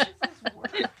gosh.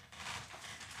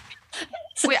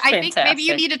 Wait, I think maybe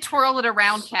you Fantastic. need to twirl it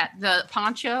around, Kat. The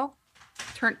poncho,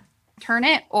 turn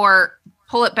it or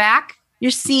pull it back. Your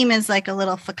seam is like a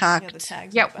little Yeah, the fakaked.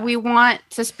 tags. Yeah, are back. we want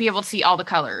to be able to see all the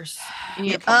colors. You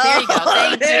need to pull, Oh, there you go.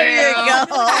 Thank there you. you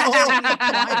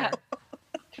go.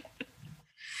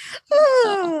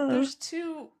 Oh, there's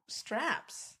two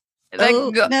straps. Like, Oh,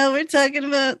 go, no, we're talking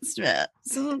about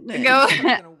straps. Oh, no. go. It's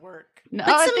not gonna work. No,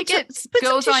 Put I some think t- it put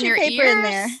some goes on tissue your paper ears. in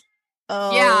there.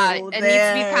 Oh, Yeah, it needs to be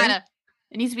there. kind of.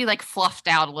 It needs to be like fluffed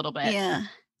out a little bit. Yeah.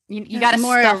 You got to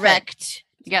More stuff erect. it.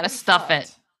 You got to stuff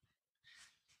it.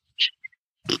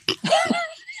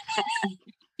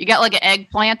 You got like an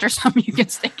eggplant or something you can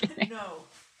stick in there. No.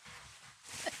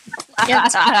 Yeah,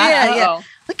 yeah. Oh.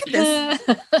 Look at this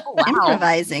Wow.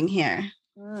 improvising here.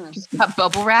 Mm. She's got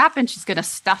bubble wrap and she's gonna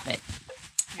stuff it.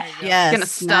 There you go. Yes, She's gonna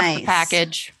stuff nice. the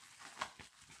package.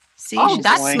 See, Oh, she's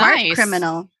that's a smart nice.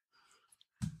 criminal.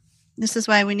 This is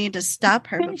why we need to stop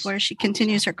her before she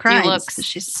continues her crimes. looks- Because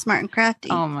she's smart and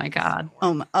crafty. Oh my god.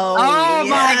 Oh my, Oh my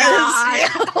yes.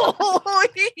 Oh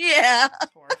yeah.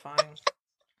 It's horrifying.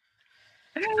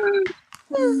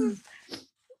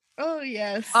 Oh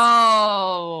yes.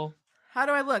 Oh, How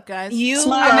do I look, guys? You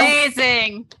Smile. look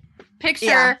amazing picture.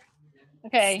 Yeah.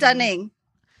 Okay. stunning.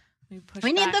 Let me push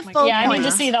We need back the my full Yeah, I need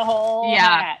camera. to see the whole Yeah.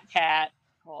 hat, Cat.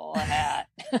 Whole hat.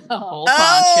 Whole poncho.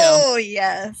 Oh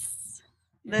yes.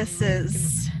 Here, This we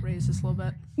is can raise this a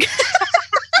little bit.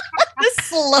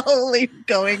 slowly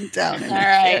going down. All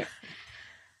right.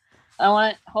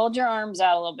 Hold your arms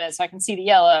out a little bit so I can see the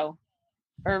yellow.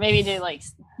 Or maybe do like,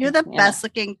 You're the Yeah. best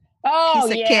looking oh,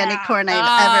 piece of yeah. candy corn I've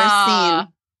Ah. ever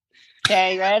seen.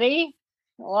 Okay, ready?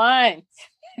 1,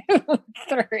 2,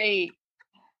 3.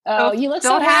 Oh, you look so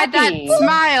Don't hide that happy.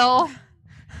 smile.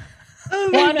 Oh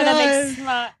my One with a God. big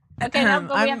smile. Okay, now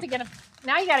but we have to get a.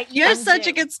 Now you got to eat. You're them, such too.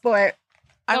 a good sport.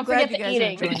 I'm Don't glad you forget guys the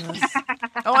are eating. enjoying this.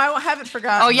 Oh, I haven't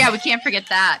forgotten. Oh yeah, we can't forget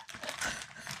that.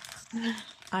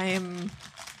 I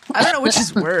don't know which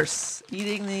is worse,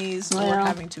 eating these or Well.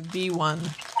 having to be one.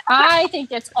 I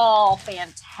think it's all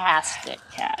fantastic,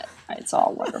 Kat. It's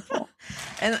all wonderful.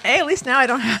 And hey, at least now I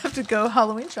don't have to go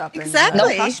Halloween shopping.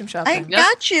 Exactly. Costume I shopping.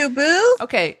 got you, boo.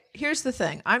 Okay, here's the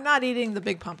thing. I'm not eating the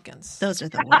big pumpkins. Those are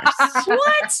the worst.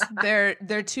 What?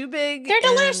 They're too big. They're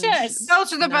and- delicious.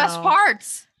 Those are the best No.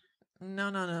 parts.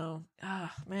 No.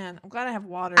 Ah, man, I'm glad I have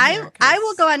water. I here, 'cause I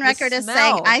will go on the record as saying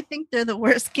smell- I think they're the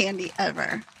worst candy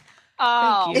ever.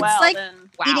 Oh, Thank you. well, It's like then.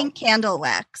 Wow. Eating candle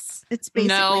wax. It's basically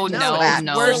No, just no, wax.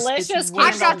 no. Worse. Delicious It's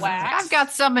worse I've candle got, than wax. I've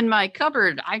got some in my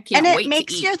cupboard. I can't And wait it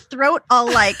makes to eat. your throat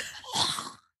all like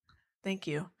Thank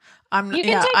you. I'm. You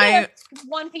can yeah, take it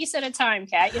one piece at a time,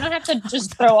 Kat. You don't have to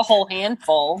just throw a whole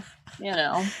handful. You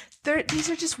know. These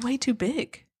are just way too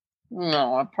big.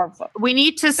 No, perfect. We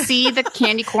need to see the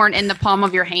candy corn in the palm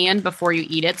of your hand before you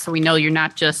eat it, so we know you're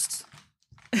not just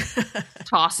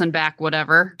tossing back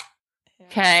whatever.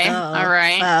 Okay, oh, all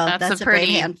right. Wow, that's a great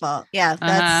pretty. handful. Yeah,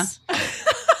 that's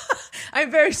I have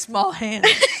very small hands.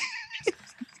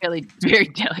 Really, very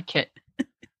delicate.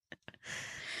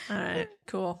 All right,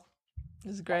 cool.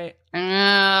 This is great.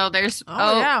 Oh, there's.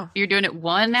 Oh, yeah. You're doing it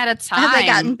one at a time. have they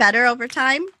gotten better over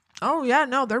time? Oh yeah,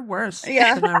 no, they're worse.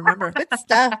 Yeah. than I remember. Good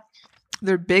stuff.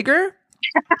 They're bigger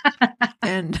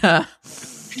and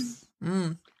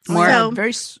More- So,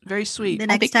 very very sweet. the I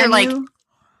next think they're time like- you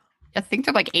I think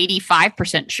they're like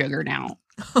 85% sugar now.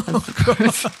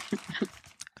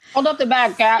 Hold up the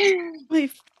bag, Kat.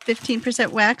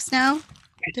 15% wax now.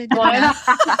 Did- 1,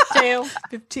 2,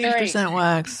 15%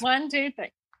 wax. 1, 2,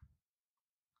 3.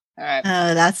 All right.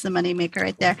 Oh, that's the moneymaker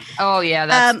right there. Oh yeah,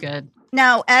 that's Um, good.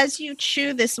 Now, as you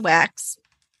chew this wax,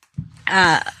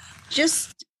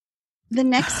 just the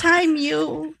next time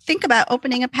you think about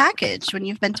opening a package when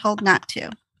you've been told not to,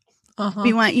 Uh-huh.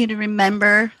 we want you to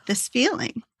remember this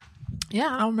feeling. Yeah,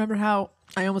 I don't remember how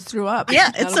I almost threw up. Yeah,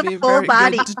 it's That'll be a full very good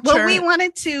body. Well, we deterrent.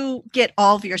 wanted to get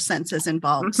all of your senses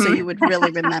involved so Mhm. you would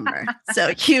really remember.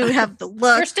 So you have the You're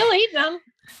look, still eating them.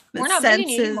 the We're not eating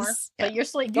senses. anymore. But you're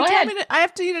sleeping. You Go told ahead. me to- I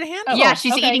have to eat a handful. Yeah,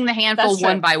 she's okay. eating the handful That's true.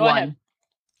 one by Go one. ahead.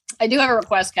 I do have a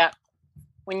request, Kat.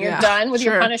 When you're Yeah, done with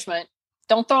your sure. punishment,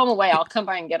 don't throw them away. I'll come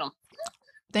by and get them.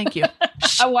 Thank you.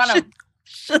 I want them.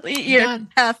 She'll eat your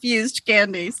Done. half-used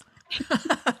candies.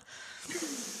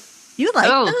 You like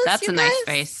Oh, those, that's you a nice guys?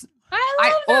 face.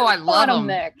 I love autumn 'em.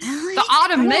 mix. Really? The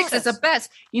autumn I mix love is the this.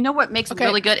 best. You know what makes Okay. them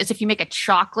really good is if you make a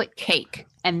chocolate cake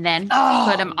and then Oh,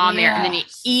 put them on there and then you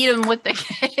yes. eat them with the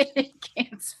cake.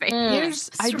 It's fake. Here's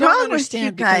I What's don't wrong with you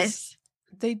understand guys? because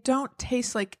they don't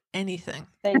taste like anything.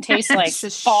 They taste like It's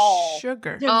just fall.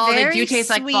 sugar. They're Oh, they very do taste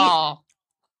like sweet. fall.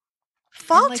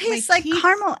 Fall And, like, my tastes like teeth-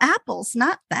 caramel apples,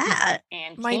 not that.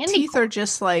 And My candy teeth corn. are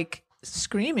just like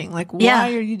screaming. Like, Yeah.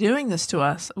 why are you doing this to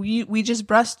us? We just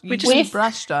brushed. You just- just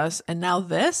brushed us, and now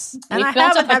this. And We've I built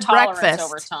haven't up a had tolerance breakfast.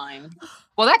 over time.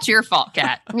 Well, that's your fault,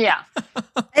 Kat. Yeah.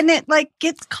 And it like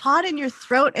gets caught in your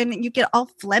throat and you get all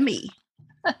phlegmy.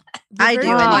 They're I very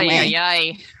do Oh, good. anyway.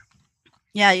 yeah.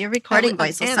 Yeah, your recording would-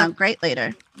 voice will and- sound great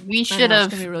later. We I should know, it's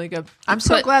have. gonna be really good. I'm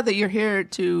so put- glad that you're here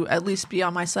to at least be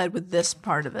on my side with this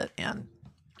part of it and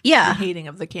the Yeah, hating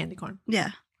of the candy corn. yeah.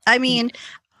 I mean,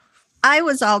 I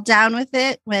was all down with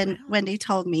it when Wendy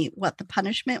told me what the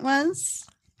punishment was.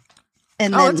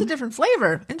 And Oh, then, it's a different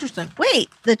flavor. Interesting. wait,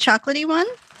 the chocolatey one?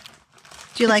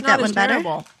 Do you like It's that not one as better?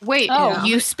 terrible. Wait, Oh.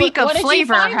 you speak What of did you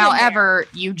flavor. find in However,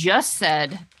 you just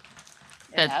said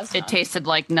It that has it none. tasted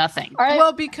like nothing. All right.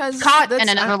 Well, because Caught in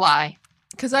another lie.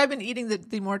 because I've been eating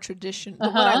the more tradition. What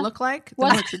Uh-huh. I look like. The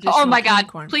What? more traditional. Oh my candy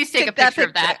God! corn. Please take a Take that picture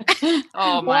of that.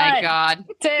 Oh my 1, God!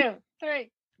 2,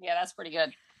 3. Yeah, that's pretty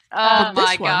good. Oh this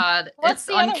my one- God! What's It's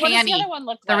the other? What does the uncanny. other one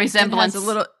look The like? resemblance. It has a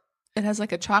little. It has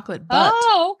like a chocolate butt,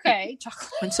 Oh, okay.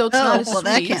 Chocolate. and so it's Oh, not as well,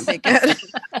 that sweet. can't be good.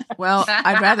 Well,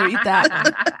 I'd rather eat that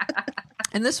one.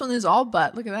 And this one is all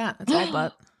butt. Look at that. It's all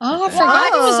butt. Oh, I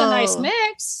forgot it was a Whoa. nice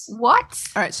mix. What?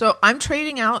 All right, so I'm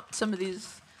trading out some of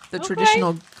these, the Okay.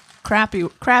 traditional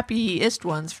crappiest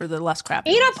ones for the less crappy.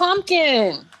 Eat a ones.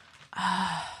 pumpkin.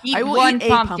 Eat I will one eat a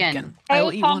pumpkin. I will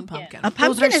A eat one pumpkin. pumpkin. A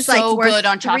Those pumpkin are is like so worth good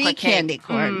on 3 chocolate cake. candy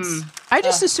corns. Mm. I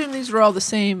just assumed these were all the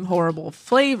same horrible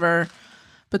flavor,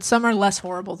 but some are less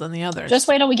horrible than the others. Just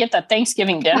wait till we get the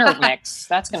Thanksgiving dinner mix.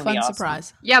 That's going to fun be awesome.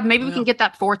 surprise. Yeah, maybe we Yeah. can get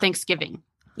that for Thanksgiving.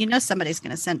 You know somebody's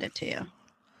going to send it to you.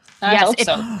 I Yes, hope if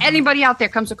so. anybody out there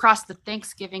comes across the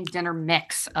Thanksgiving dinner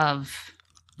mix of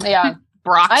Yeah,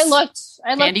 Brock's, I looked,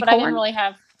 candy but I didn't corn. really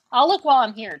have. I'll look while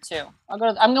I'm here too.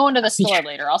 I'm going to the store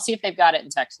later. I'll see if they've got it in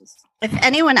Texas. If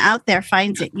anyone out there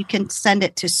finds it, you can send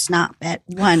it to Snop at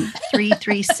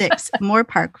 1336 Moore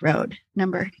Park Road,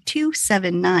 number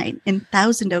 279 in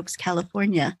Thousand Oaks,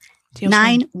 California,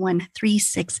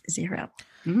 91360.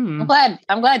 Mm.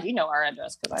 I'm glad you know our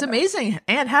address. It's amazing.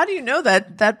 And how do you know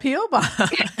that P.O. box?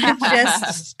 I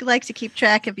just like to keep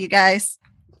track of you guys.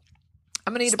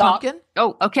 I'm going to eat Stop. a pumpkin.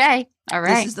 Oh, okay. All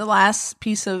right. This is the last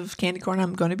piece of candy corn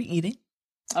I'm going to be eating.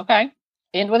 Okay.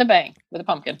 End with a bang with a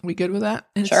pumpkin. We good with that?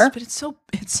 Sure. But it's so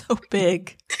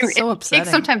big. It's so It upsetting.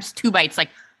 takes sometimes 2 bites. Like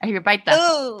I hear bite the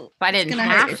Oh, bite it it's in gonna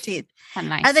hurt your half. teeth. Kinda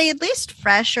nice. Are they at least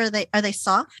fresh, or are they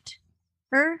soft?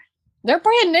 They're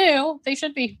brand new. They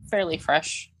should be fairly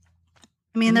fresh.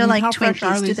 I mean, they're like how fresh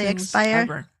are Twinkies. Do these they things expire?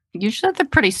 ever? Usually they're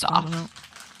pretty I soft. don't know.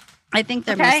 I think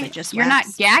they're Okay, mostly just you're not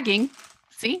wax. gagging.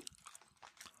 See?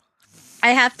 I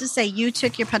have to say, you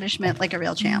took your punishment like a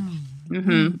real champ.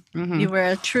 Mm-hmm. Mm-hmm. You were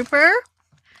a trooper.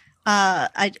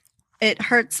 It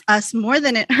hurts us more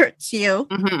than it hurts you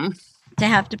Mm-hmm. to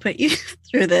have to put you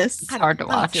through this. It's hard to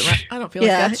watch. I don't feel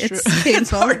Yeah, like that's it's true.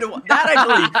 painful. hard to watch. That I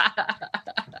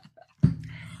believe.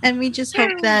 And we just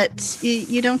hope that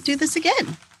you don't do this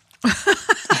again.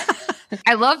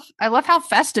 I love how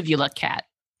festive you look, Kat.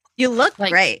 You look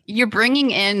Like great. you're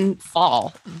bringing in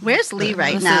fall. Where's Lee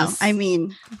right This now? is- I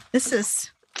mean, this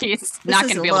is He's not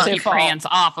is going to a be able to look. keep her hands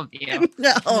off of you.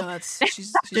 no. No, that's,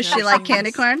 she's Does never she like seen candy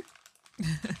this. corn?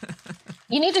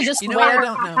 You need to just You know what I wear,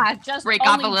 don't know? just Break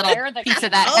off only a little wear the piece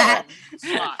of candy that corn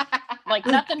smock. Like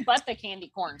nothing but the candy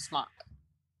corn smock.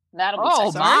 That'll be Oh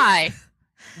sexy. my!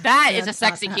 That is a That's not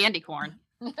sexy that. candy corn.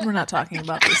 We're not talking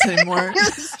about this anymore.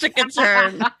 This took a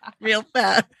turn real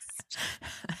fast.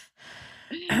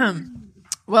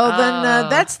 Well, then Oh.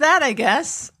 that's that, I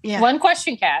guess. Yeah. One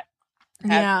question, Kat.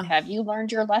 Yeah. Have you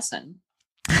learned your lesson?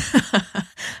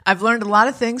 I've learned a lot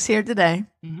of things here today.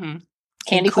 Mm-hmm.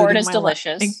 Candy corn including is my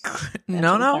delicious.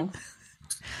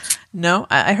 No.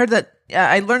 I heard that.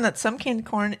 I learned that some candy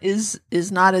corn is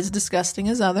not as disgusting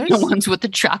as others. The ones with the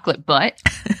chocolate butt.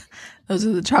 Those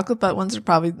are the chocolate butt ones. Are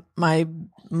probably my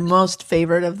most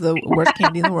favorite of the worst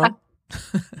candy in the world.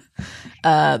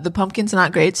 The pumpkin's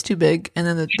not great; it's too big, and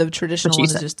then the traditional one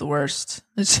is just the worst.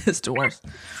 It's just the worst.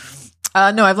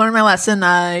 No, I've learned my lesson.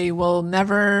 I will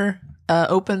never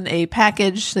open a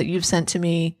package that you've sent to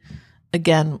me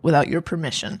again without your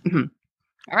permission.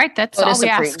 All right, that's What all is we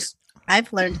supreme? ask.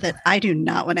 I've learned that I do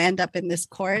not want to end up in this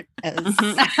court as,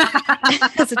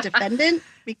 Mm-hmm. as a defendant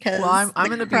because Well, I'm the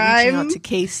going to be reaching crime- out to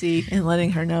Casey and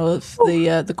letting her know if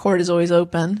the court is always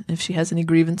open if she has any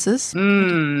grievances.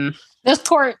 Mm. This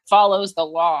court follows the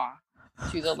law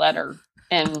to the letter,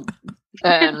 and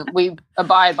we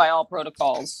abide by all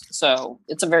protocols. So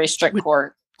it's a very strict Which-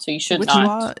 court. So you should Which not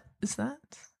law is that?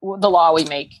 the law we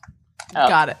make.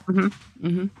 Got it.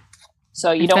 Mm-hmm.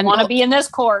 So you It's don't been- want to be in this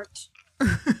court.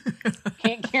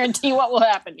 Can't guarantee what will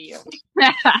happen to you.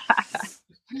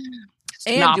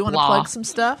 And do you want to law. plug some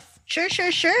stuff?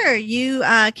 Sure. You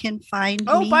can find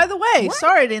Oh, me. by the way, What?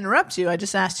 sorry to interrupt you. I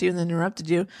just asked you and then interrupted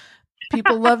you.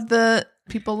 People love the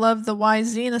Why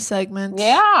Xena segment.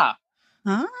 Yeah.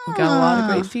 Ah, We got a lot of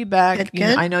great feedback. Good, You know,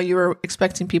 good. I know you were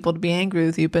expecting people to be angry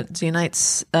with you, but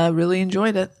Xenites really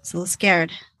enjoyed it. It's a little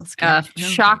scared. No.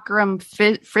 Chakram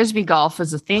frisbee golf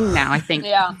is a thing now. I think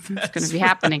Yeah. it's going to be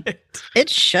happening. It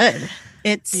should.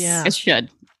 It's Yeah. It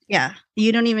should. yeah.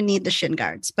 You don't even need the shin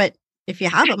guards, but if you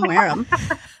have them, wear them.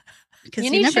 Because You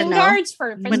you, need never shin know. guards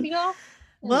for frisbee golf?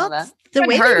 Didn't know Well, that. the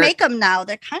way Couldn't hurt. they make them now,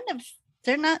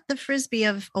 they're not the frisbee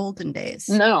of olden days.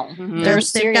 No, Mhm. they're They've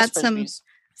serious got some- frisbees.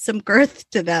 Some girth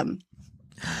to them.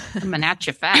 Coming at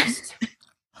you fast.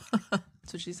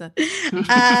 That's what she said.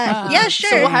 Yeah,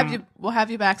 sure. So we'll have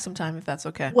you back sometime if that's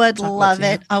okay. Would Talk about love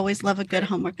Xena. it. Always love a good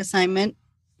homework assignment.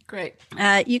 Great.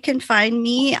 You can find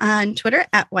me on Twitter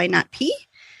at Why Not P.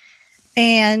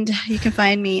 And you can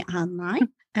find me online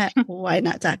at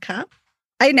whynot.com.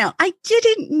 I know. I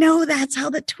didn't know that's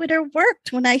how the Twitter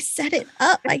worked when I set it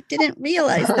up. I didn't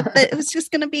realize that it was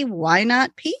just going to be Why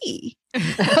Not P.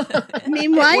 I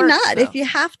mean, It why works, not? though. If you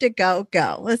have to go,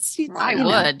 go. Let's. I you know,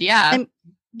 would, yeah. I'm-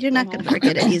 You're not going to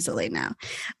forget it easily now.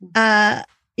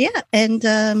 Yeah,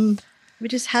 and we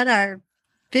just had our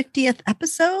 50th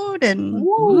episode, and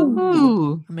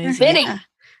Ooh. Amazing. Fitting. yeah,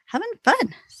 having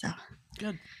fun. So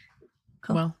Good.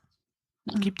 Cool. Well,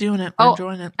 keep doing it. We're Oh.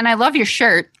 enjoying it. And I love your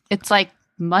shirt. It's like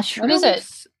mushrooms. What is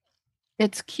it?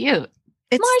 It's cute.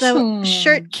 it's Mushroom. the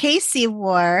shirt Casey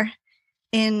wore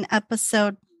in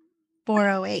episode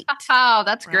 408. Oh,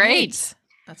 that's great. Right.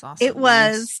 That's awesome. It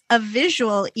was a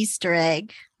visual Easter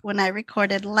egg when I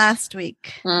recorded last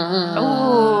week. Mhm.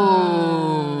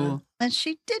 Oh. And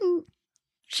she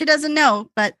doesn't know,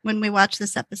 but when we watch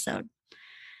this episode,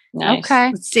 Nice.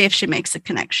 Okay. let's see if she makes a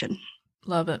connection.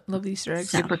 Love it. Love the Easter eggs.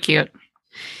 Super cute.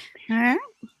 All right.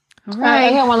 All I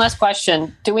got one last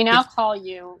question. Do we now call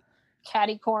you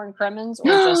Catty Corn Crimmins or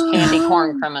just Candy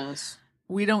Corn Crimmins?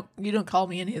 You don't call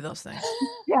me any of those things.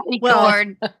 Candy Well,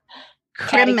 corn,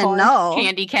 Criminal.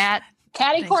 candy cat,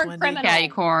 Catty Thanks, corn Wendy. criminal. catty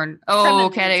corn. Oh,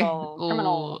 catty.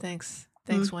 Criminal. Ooh. Thanks,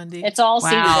 Mm. Wendy. It's all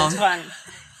seeded. Wow. It's fun.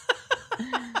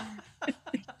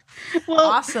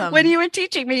 Well, Awesome. when you were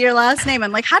teaching me your last name,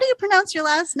 I'm like, how do you pronounce your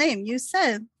last name? You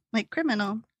said like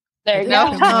criminal. There you No.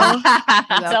 go.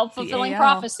 Without Self-fulfilling the AL.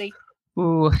 prophecy.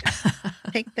 Ooh.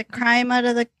 Take the crime out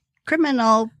of the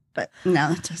criminal. But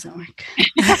no, that doesn't work.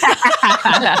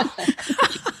 That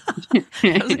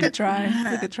was a good try.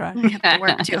 That was a good try. We have to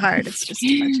work too hard. It's just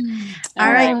too much. All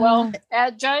All right. right. Well,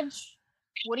 Judge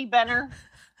Woody Benner.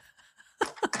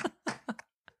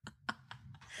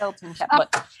 Elton Chaplet.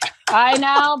 I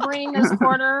now bring this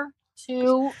quarter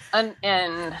to an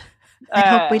end. I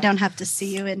hope we don't have to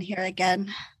see you in here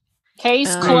again.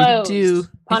 Case If closed. you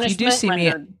Punishment do see me,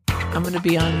 rendered. I'm going to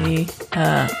be on the.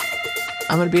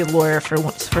 I'm going to be a lawyer for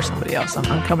somebody else. I'm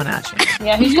coming at you.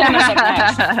 Yeah, who's coming up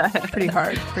next? Pretty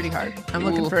hard. I'm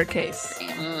looking Ooh. for a case.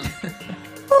 Mm.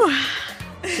 Whew.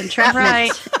 Entrapment.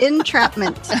 Right.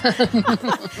 Entrapment.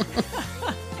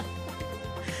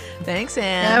 Thanks, You're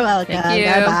Anne. welcome. Thank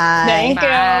you. Bye-bye. Thank you.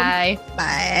 Bye.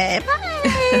 Bye.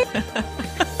 Bye.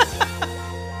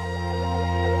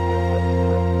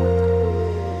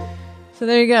 So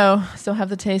there you go. Still have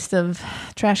the taste of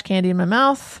trash candy in my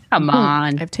mouth. Come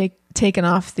on. I've taken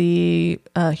off the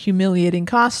humiliating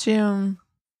costume,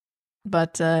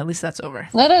 but at least that's over.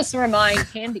 Let us remind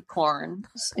Candy Corn,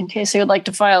 in case they would like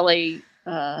to file a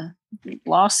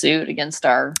lawsuit against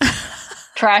our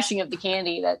trashing of the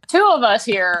candy, that two of us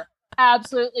here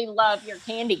absolutely love your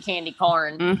candy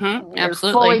corn. Mm-hmm. We're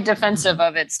Absolutely. fully defensive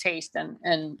of its taste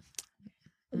and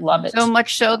love it. So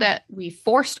much so that we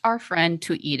forced our friend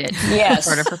to eat it. Yes.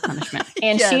 Sort of for punishment.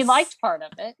 And she Yes. liked part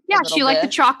of it. Yeah, a she little liked the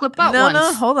bit. chocolate butt No,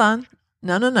 ones. hold on.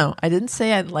 No. I didn't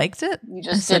say I liked it. You I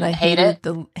just said didn't I hate it.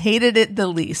 hated it the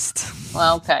least.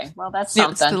 Well, okay. Well, that's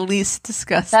It's something. the least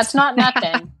disgusting. That's not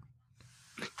nothing.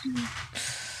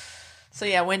 So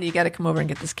yeah, Wendy, you got to come over and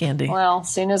get this candy. Well, as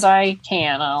soon as I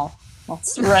can, I'll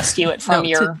rescue it from No,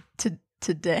 your.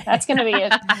 today. That's gonna be a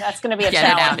Get challenge. it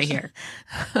out of here.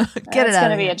 Get it out.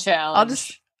 gonna of be here. a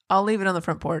challenge. I'll leave it on the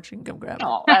front porch. You can come grab it.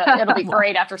 Oh, it'll be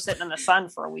great after sitting in the sun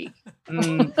for a week.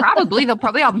 Probably they'll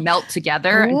probably all melt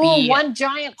together and Ooh, be one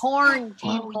giant corn.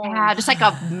 yeah, just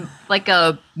like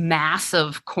a mass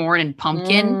of corn and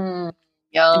pumpkin. Mm,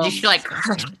 yum. And just like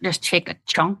just take a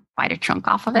chunk, bite a chunk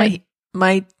off of it.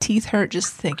 My teeth hurt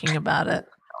just thinking about it.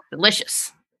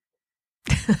 Delicious.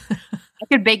 I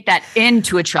could bake that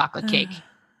into a chocolate cake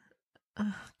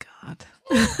Oh God.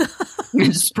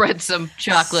 and spread some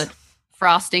chocolate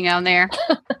frosting on there.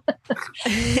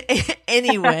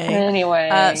 Anyway.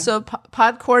 Anyway, So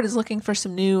Podcourt is looking for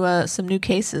some new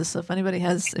cases. So if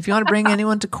you want to bring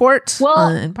anyone to court Well,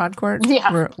 in Podcourt,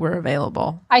 yeah. we're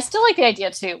available. I still like the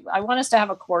idea too. I want us to have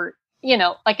a court,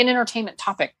 like an entertainment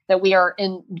topic that we are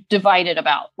divided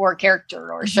about, or a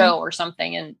character or a show or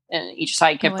something, and each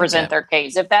side can like present that. their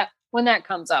case. When that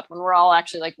comes up, when we're all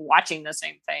actually like watching the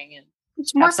same thing, and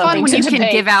It's more Have fun something when to you can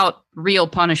debate. give out real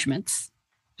punishments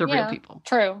to real Yeah. people.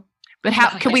 true. But how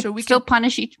Okay, can we so we still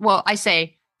punish each? Well, I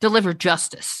say deliver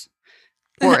justice,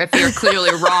 or if you're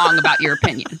clearly wrong about your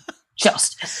opinion.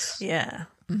 Justice. Yeah.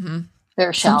 Mm-hmm.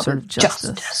 There shall sort be of justice.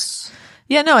 justice.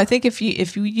 Yeah. No, I think if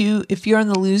you're on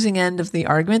the losing end of the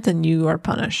argument, then you are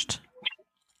punished.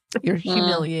 You're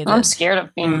humiliated. I'm scared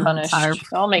of being Mm, punished. tired.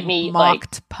 Don't make me eat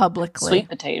mocked publicly. sweet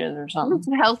potatoes or something. It's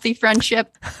a healthy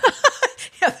friendship.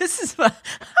 Yeah, this is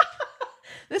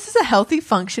a healthy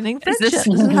functioning Is friendship. this-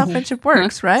 This is how friendship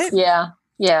works, right? Yeah.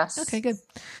 Yes. Okay, good.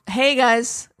 Hey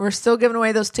guys, we're still giving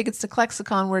away those tickets to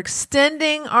Klexicon. We're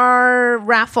extending our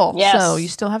raffle, Yes. so you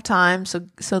still have time. So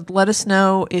let us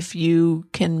know if you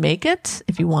can make it.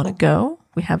 If you want to go,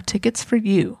 we have tickets for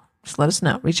you. Just let us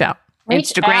know. Reach out.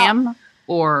 Reach Instagram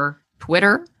or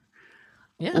Twitter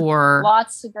Yeah. or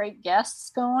Lots of great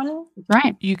guests going.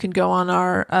 right. You can go on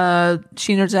our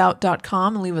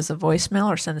sheenerdsout.com and leave us a voicemail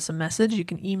or send us a message. You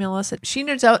can email us at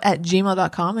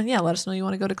sheenerdsout@gmail.com. And yeah, let us know you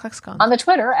want to go to Klexicon. On the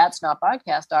Twitter at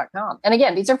snotpodcast.com. And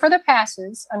again, these are for the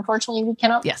passes. Unfortunately, we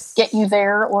cannot Yes. get you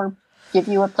there or give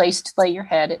you a place to lay your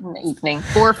head in the evening.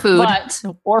 Or food. But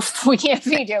we can't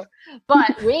feed you.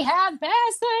 But we have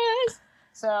passes.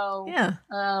 So Yeah,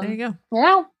 there you go.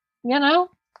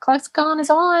 Klexicon is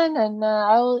on, and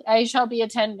I shall be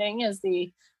attending as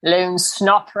the lone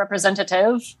snot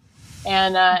representative.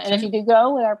 And if you do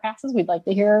go with our passes, we'd like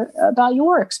to hear about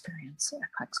your experience at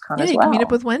Klexicon Yeah, as you well. can meet up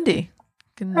with Wendy.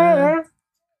 You can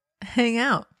hang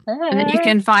out. And then you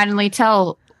can finally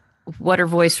tell what her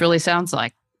voice really sounds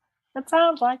like. It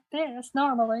sounds like this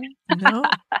normally. No.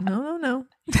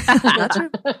 Not true.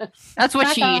 That's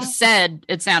what she Becca. said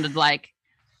it sounded like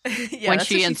Yeah, when that's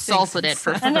she what insulted it thinks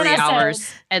for it's 3 And then I said-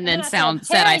 hours and then I said I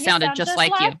 "Tara, you sounded sound just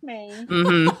like you. me.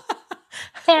 hmm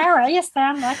Tara, you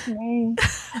sound like me.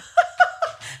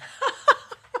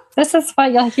 This is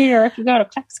what you'll hear if you go to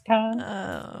Plexicon.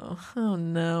 Oh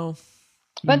no.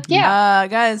 But yeah,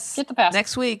 Guys, get the pass.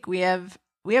 next week we have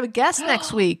a guest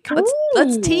next week.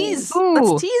 Let's tease. Ooh.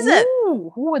 Let's tease it.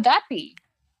 Ooh, who would that be?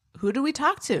 Who do we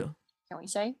talk to? Can we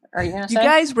say? Are you going to You say?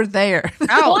 guys were there. Well,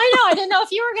 I know. I didn't know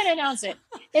if you were going to announce it.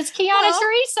 It's Kiana Well.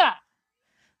 Teresa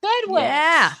Goodwin.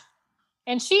 Yeah.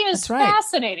 And she is That's right.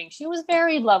 fascinating. She was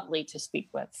very lovely to speak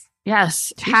with.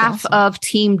 Yes, She's half awesome. of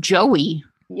Team Joey.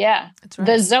 Yeah. That's right.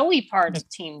 The Zoe part of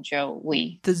Team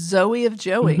Joey. The Zoe of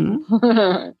Joey. Mhm.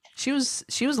 Oh, She was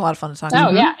a lot of fun to talk to.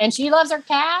 Mhm. yeah. And she loves her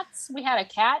cats. We had a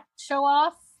cat show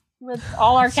off with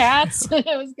all our cats. It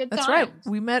was good That's times. right.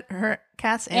 We met her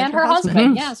cats and, And her husband.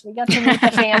 husband. Yes, we got to meet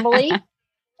the family.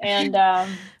 And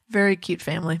Very cute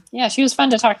family. yeah, she was fun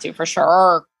to talk to for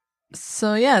sure.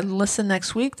 So yeah, listen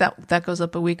next week. That goes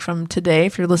up a week from today.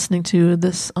 If you're listening to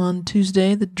this on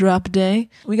Tuesday, the drop day,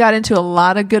 we got into a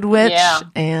lot of Good Witch, Yeah.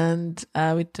 and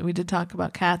we did talk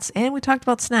about cats, and we talked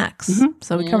about snacks. Mhm.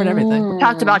 So we covered everything. Mm.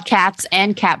 Talked about cats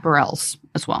and cat barrels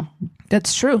as well.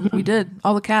 That's true. We did.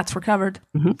 All the cats were covered.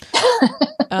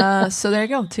 So there you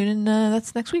go. Tune in.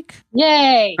 That's next week.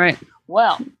 Yay. Right.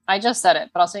 Well, I just said it,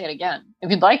 but I'll say it again.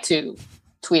 If you'd like to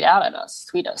tweet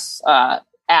us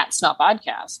at Snot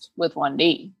Podcast with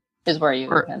 1D is where you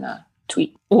Or- can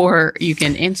tweet. Or you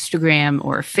can Instagram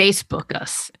or Facebook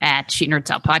us at She Nerds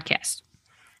Out Podcast.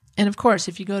 And of course,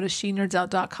 if you go to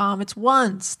shenerdsout.com, it's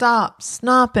one stop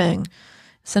snopping.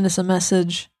 Send us a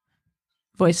message,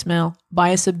 voicemail,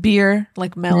 buy us a beer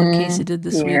like Mel and Casey did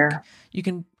this week. beer. You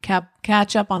can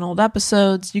catch up on old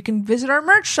episodes. You can visit our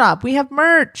merch shop. We have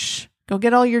merch. Go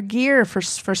get all your gear for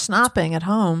snopping at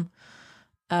home.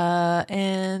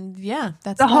 And yeah,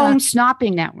 that's The that. Home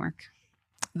Snopping Network.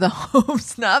 The Home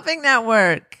Snopping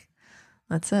Network.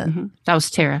 That's it. Mhm. That was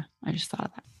Tara. I just thought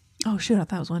of that. Oh shoot, I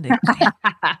thought it was Wendy.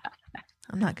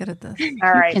 I'm not good at this.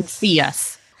 All right. You can see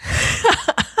us.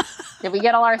 Did we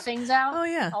get all our things out? Oh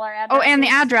yeah. All our addresses? Oh, and the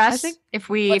address. I think- if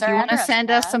What's you our want to address,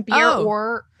 send us Pat? some beer Oh.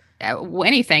 or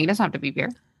anything, it doesn't have to be beer,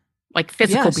 like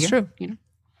physical Yeah, it's beer. true. You know,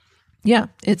 Yeah,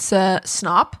 it's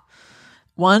Snop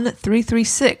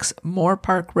 1336 Moore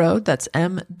Park Road. That's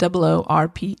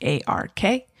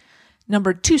MOORPARK.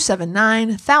 Number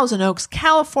 279, Thousand Oaks,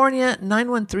 California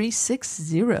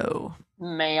 91360.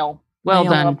 Mail. well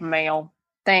Mail done. Love mail.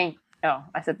 I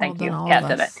said thank Well you. done, all Kat of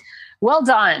did it. us. Well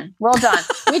done. Well done.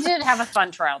 We did have a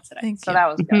fun trial today. Thank so you. that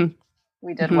was good. Mhm.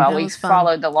 We did Mhm. well. That We was fun.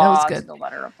 followed the That was law good. to the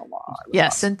letter of the law. It was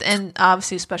Yes, awesome. and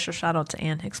obviously a special shout out to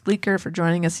Ann Hicks Bleeker for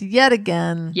joining us yet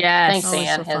again. Yes. Thanks, always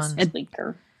Anne. so His fun.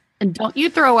 speaker. And don't you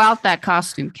throw out that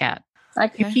costume, Cat. You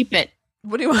Okay. keep it.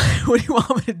 What do you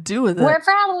want me to do with it? Wear it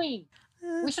for Halloween.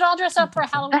 We should all dress up for a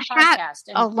Halloween The hat podcast.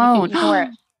 And alone. you can wear it.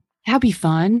 That'd be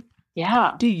fun.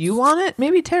 Yeah. Do you want it?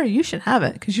 Maybe Terry, you should have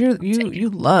it because you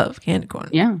love candy corn.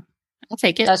 Yeah, I'll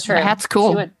take it. That's true. The hat's She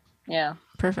cool. would- yeah.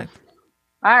 Perfect.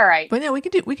 All right. But yeah, we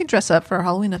can dress up for our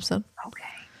Halloween episode. Okay.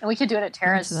 And we could do it at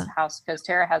Tara's that. house because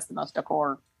Tara has the most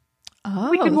decor. Oh,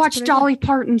 We could that's watch a good idea. Dolly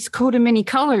Parton's Coat of Many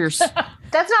Colors.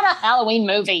 That's not a Halloween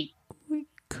movie.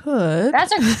 Could.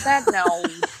 That's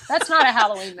not a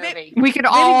Halloween movie. We could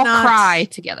all not. cry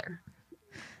together.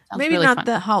 Sounds Maybe really not fun.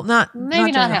 the not Maybe not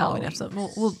during not the Halloween Halloween.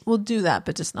 episode. We'll do that,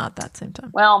 but just not that same time.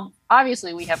 Well,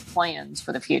 obviously we have plans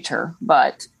for the future,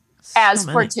 but as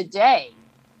So for many. today,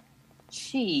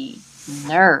 she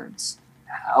nerds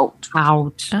out.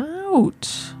 Out.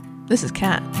 Out. This is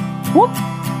Kat.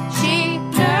 She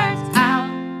nerds out.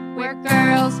 We're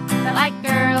girls that like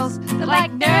girls that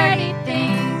like nerdy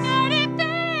things. Nerdy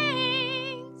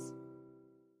things.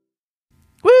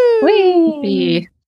 Woo! Whee! Be